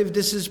objective,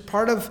 this is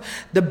part of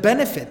the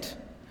benefit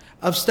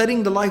of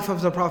studying the life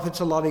of the Prophet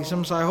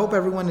ﷺ. So I hope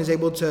everyone is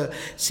able to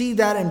see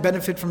that and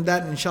benefit from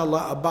that, and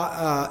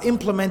inshallah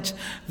implement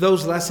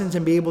those lessons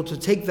and be able to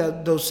take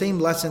those same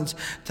lessons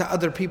to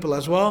other people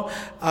as well.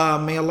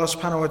 May Allah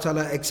subhanahu wa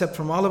ta'ala accept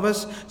from all of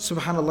us.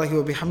 Subhanallahi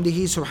wa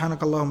bihamdihi,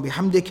 subhanakallahum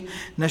bihamdik,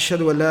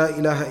 nashhadu wa la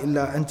ilaha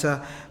illa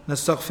anta,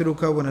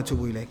 nastaghfiruka wa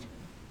natubu ilayk.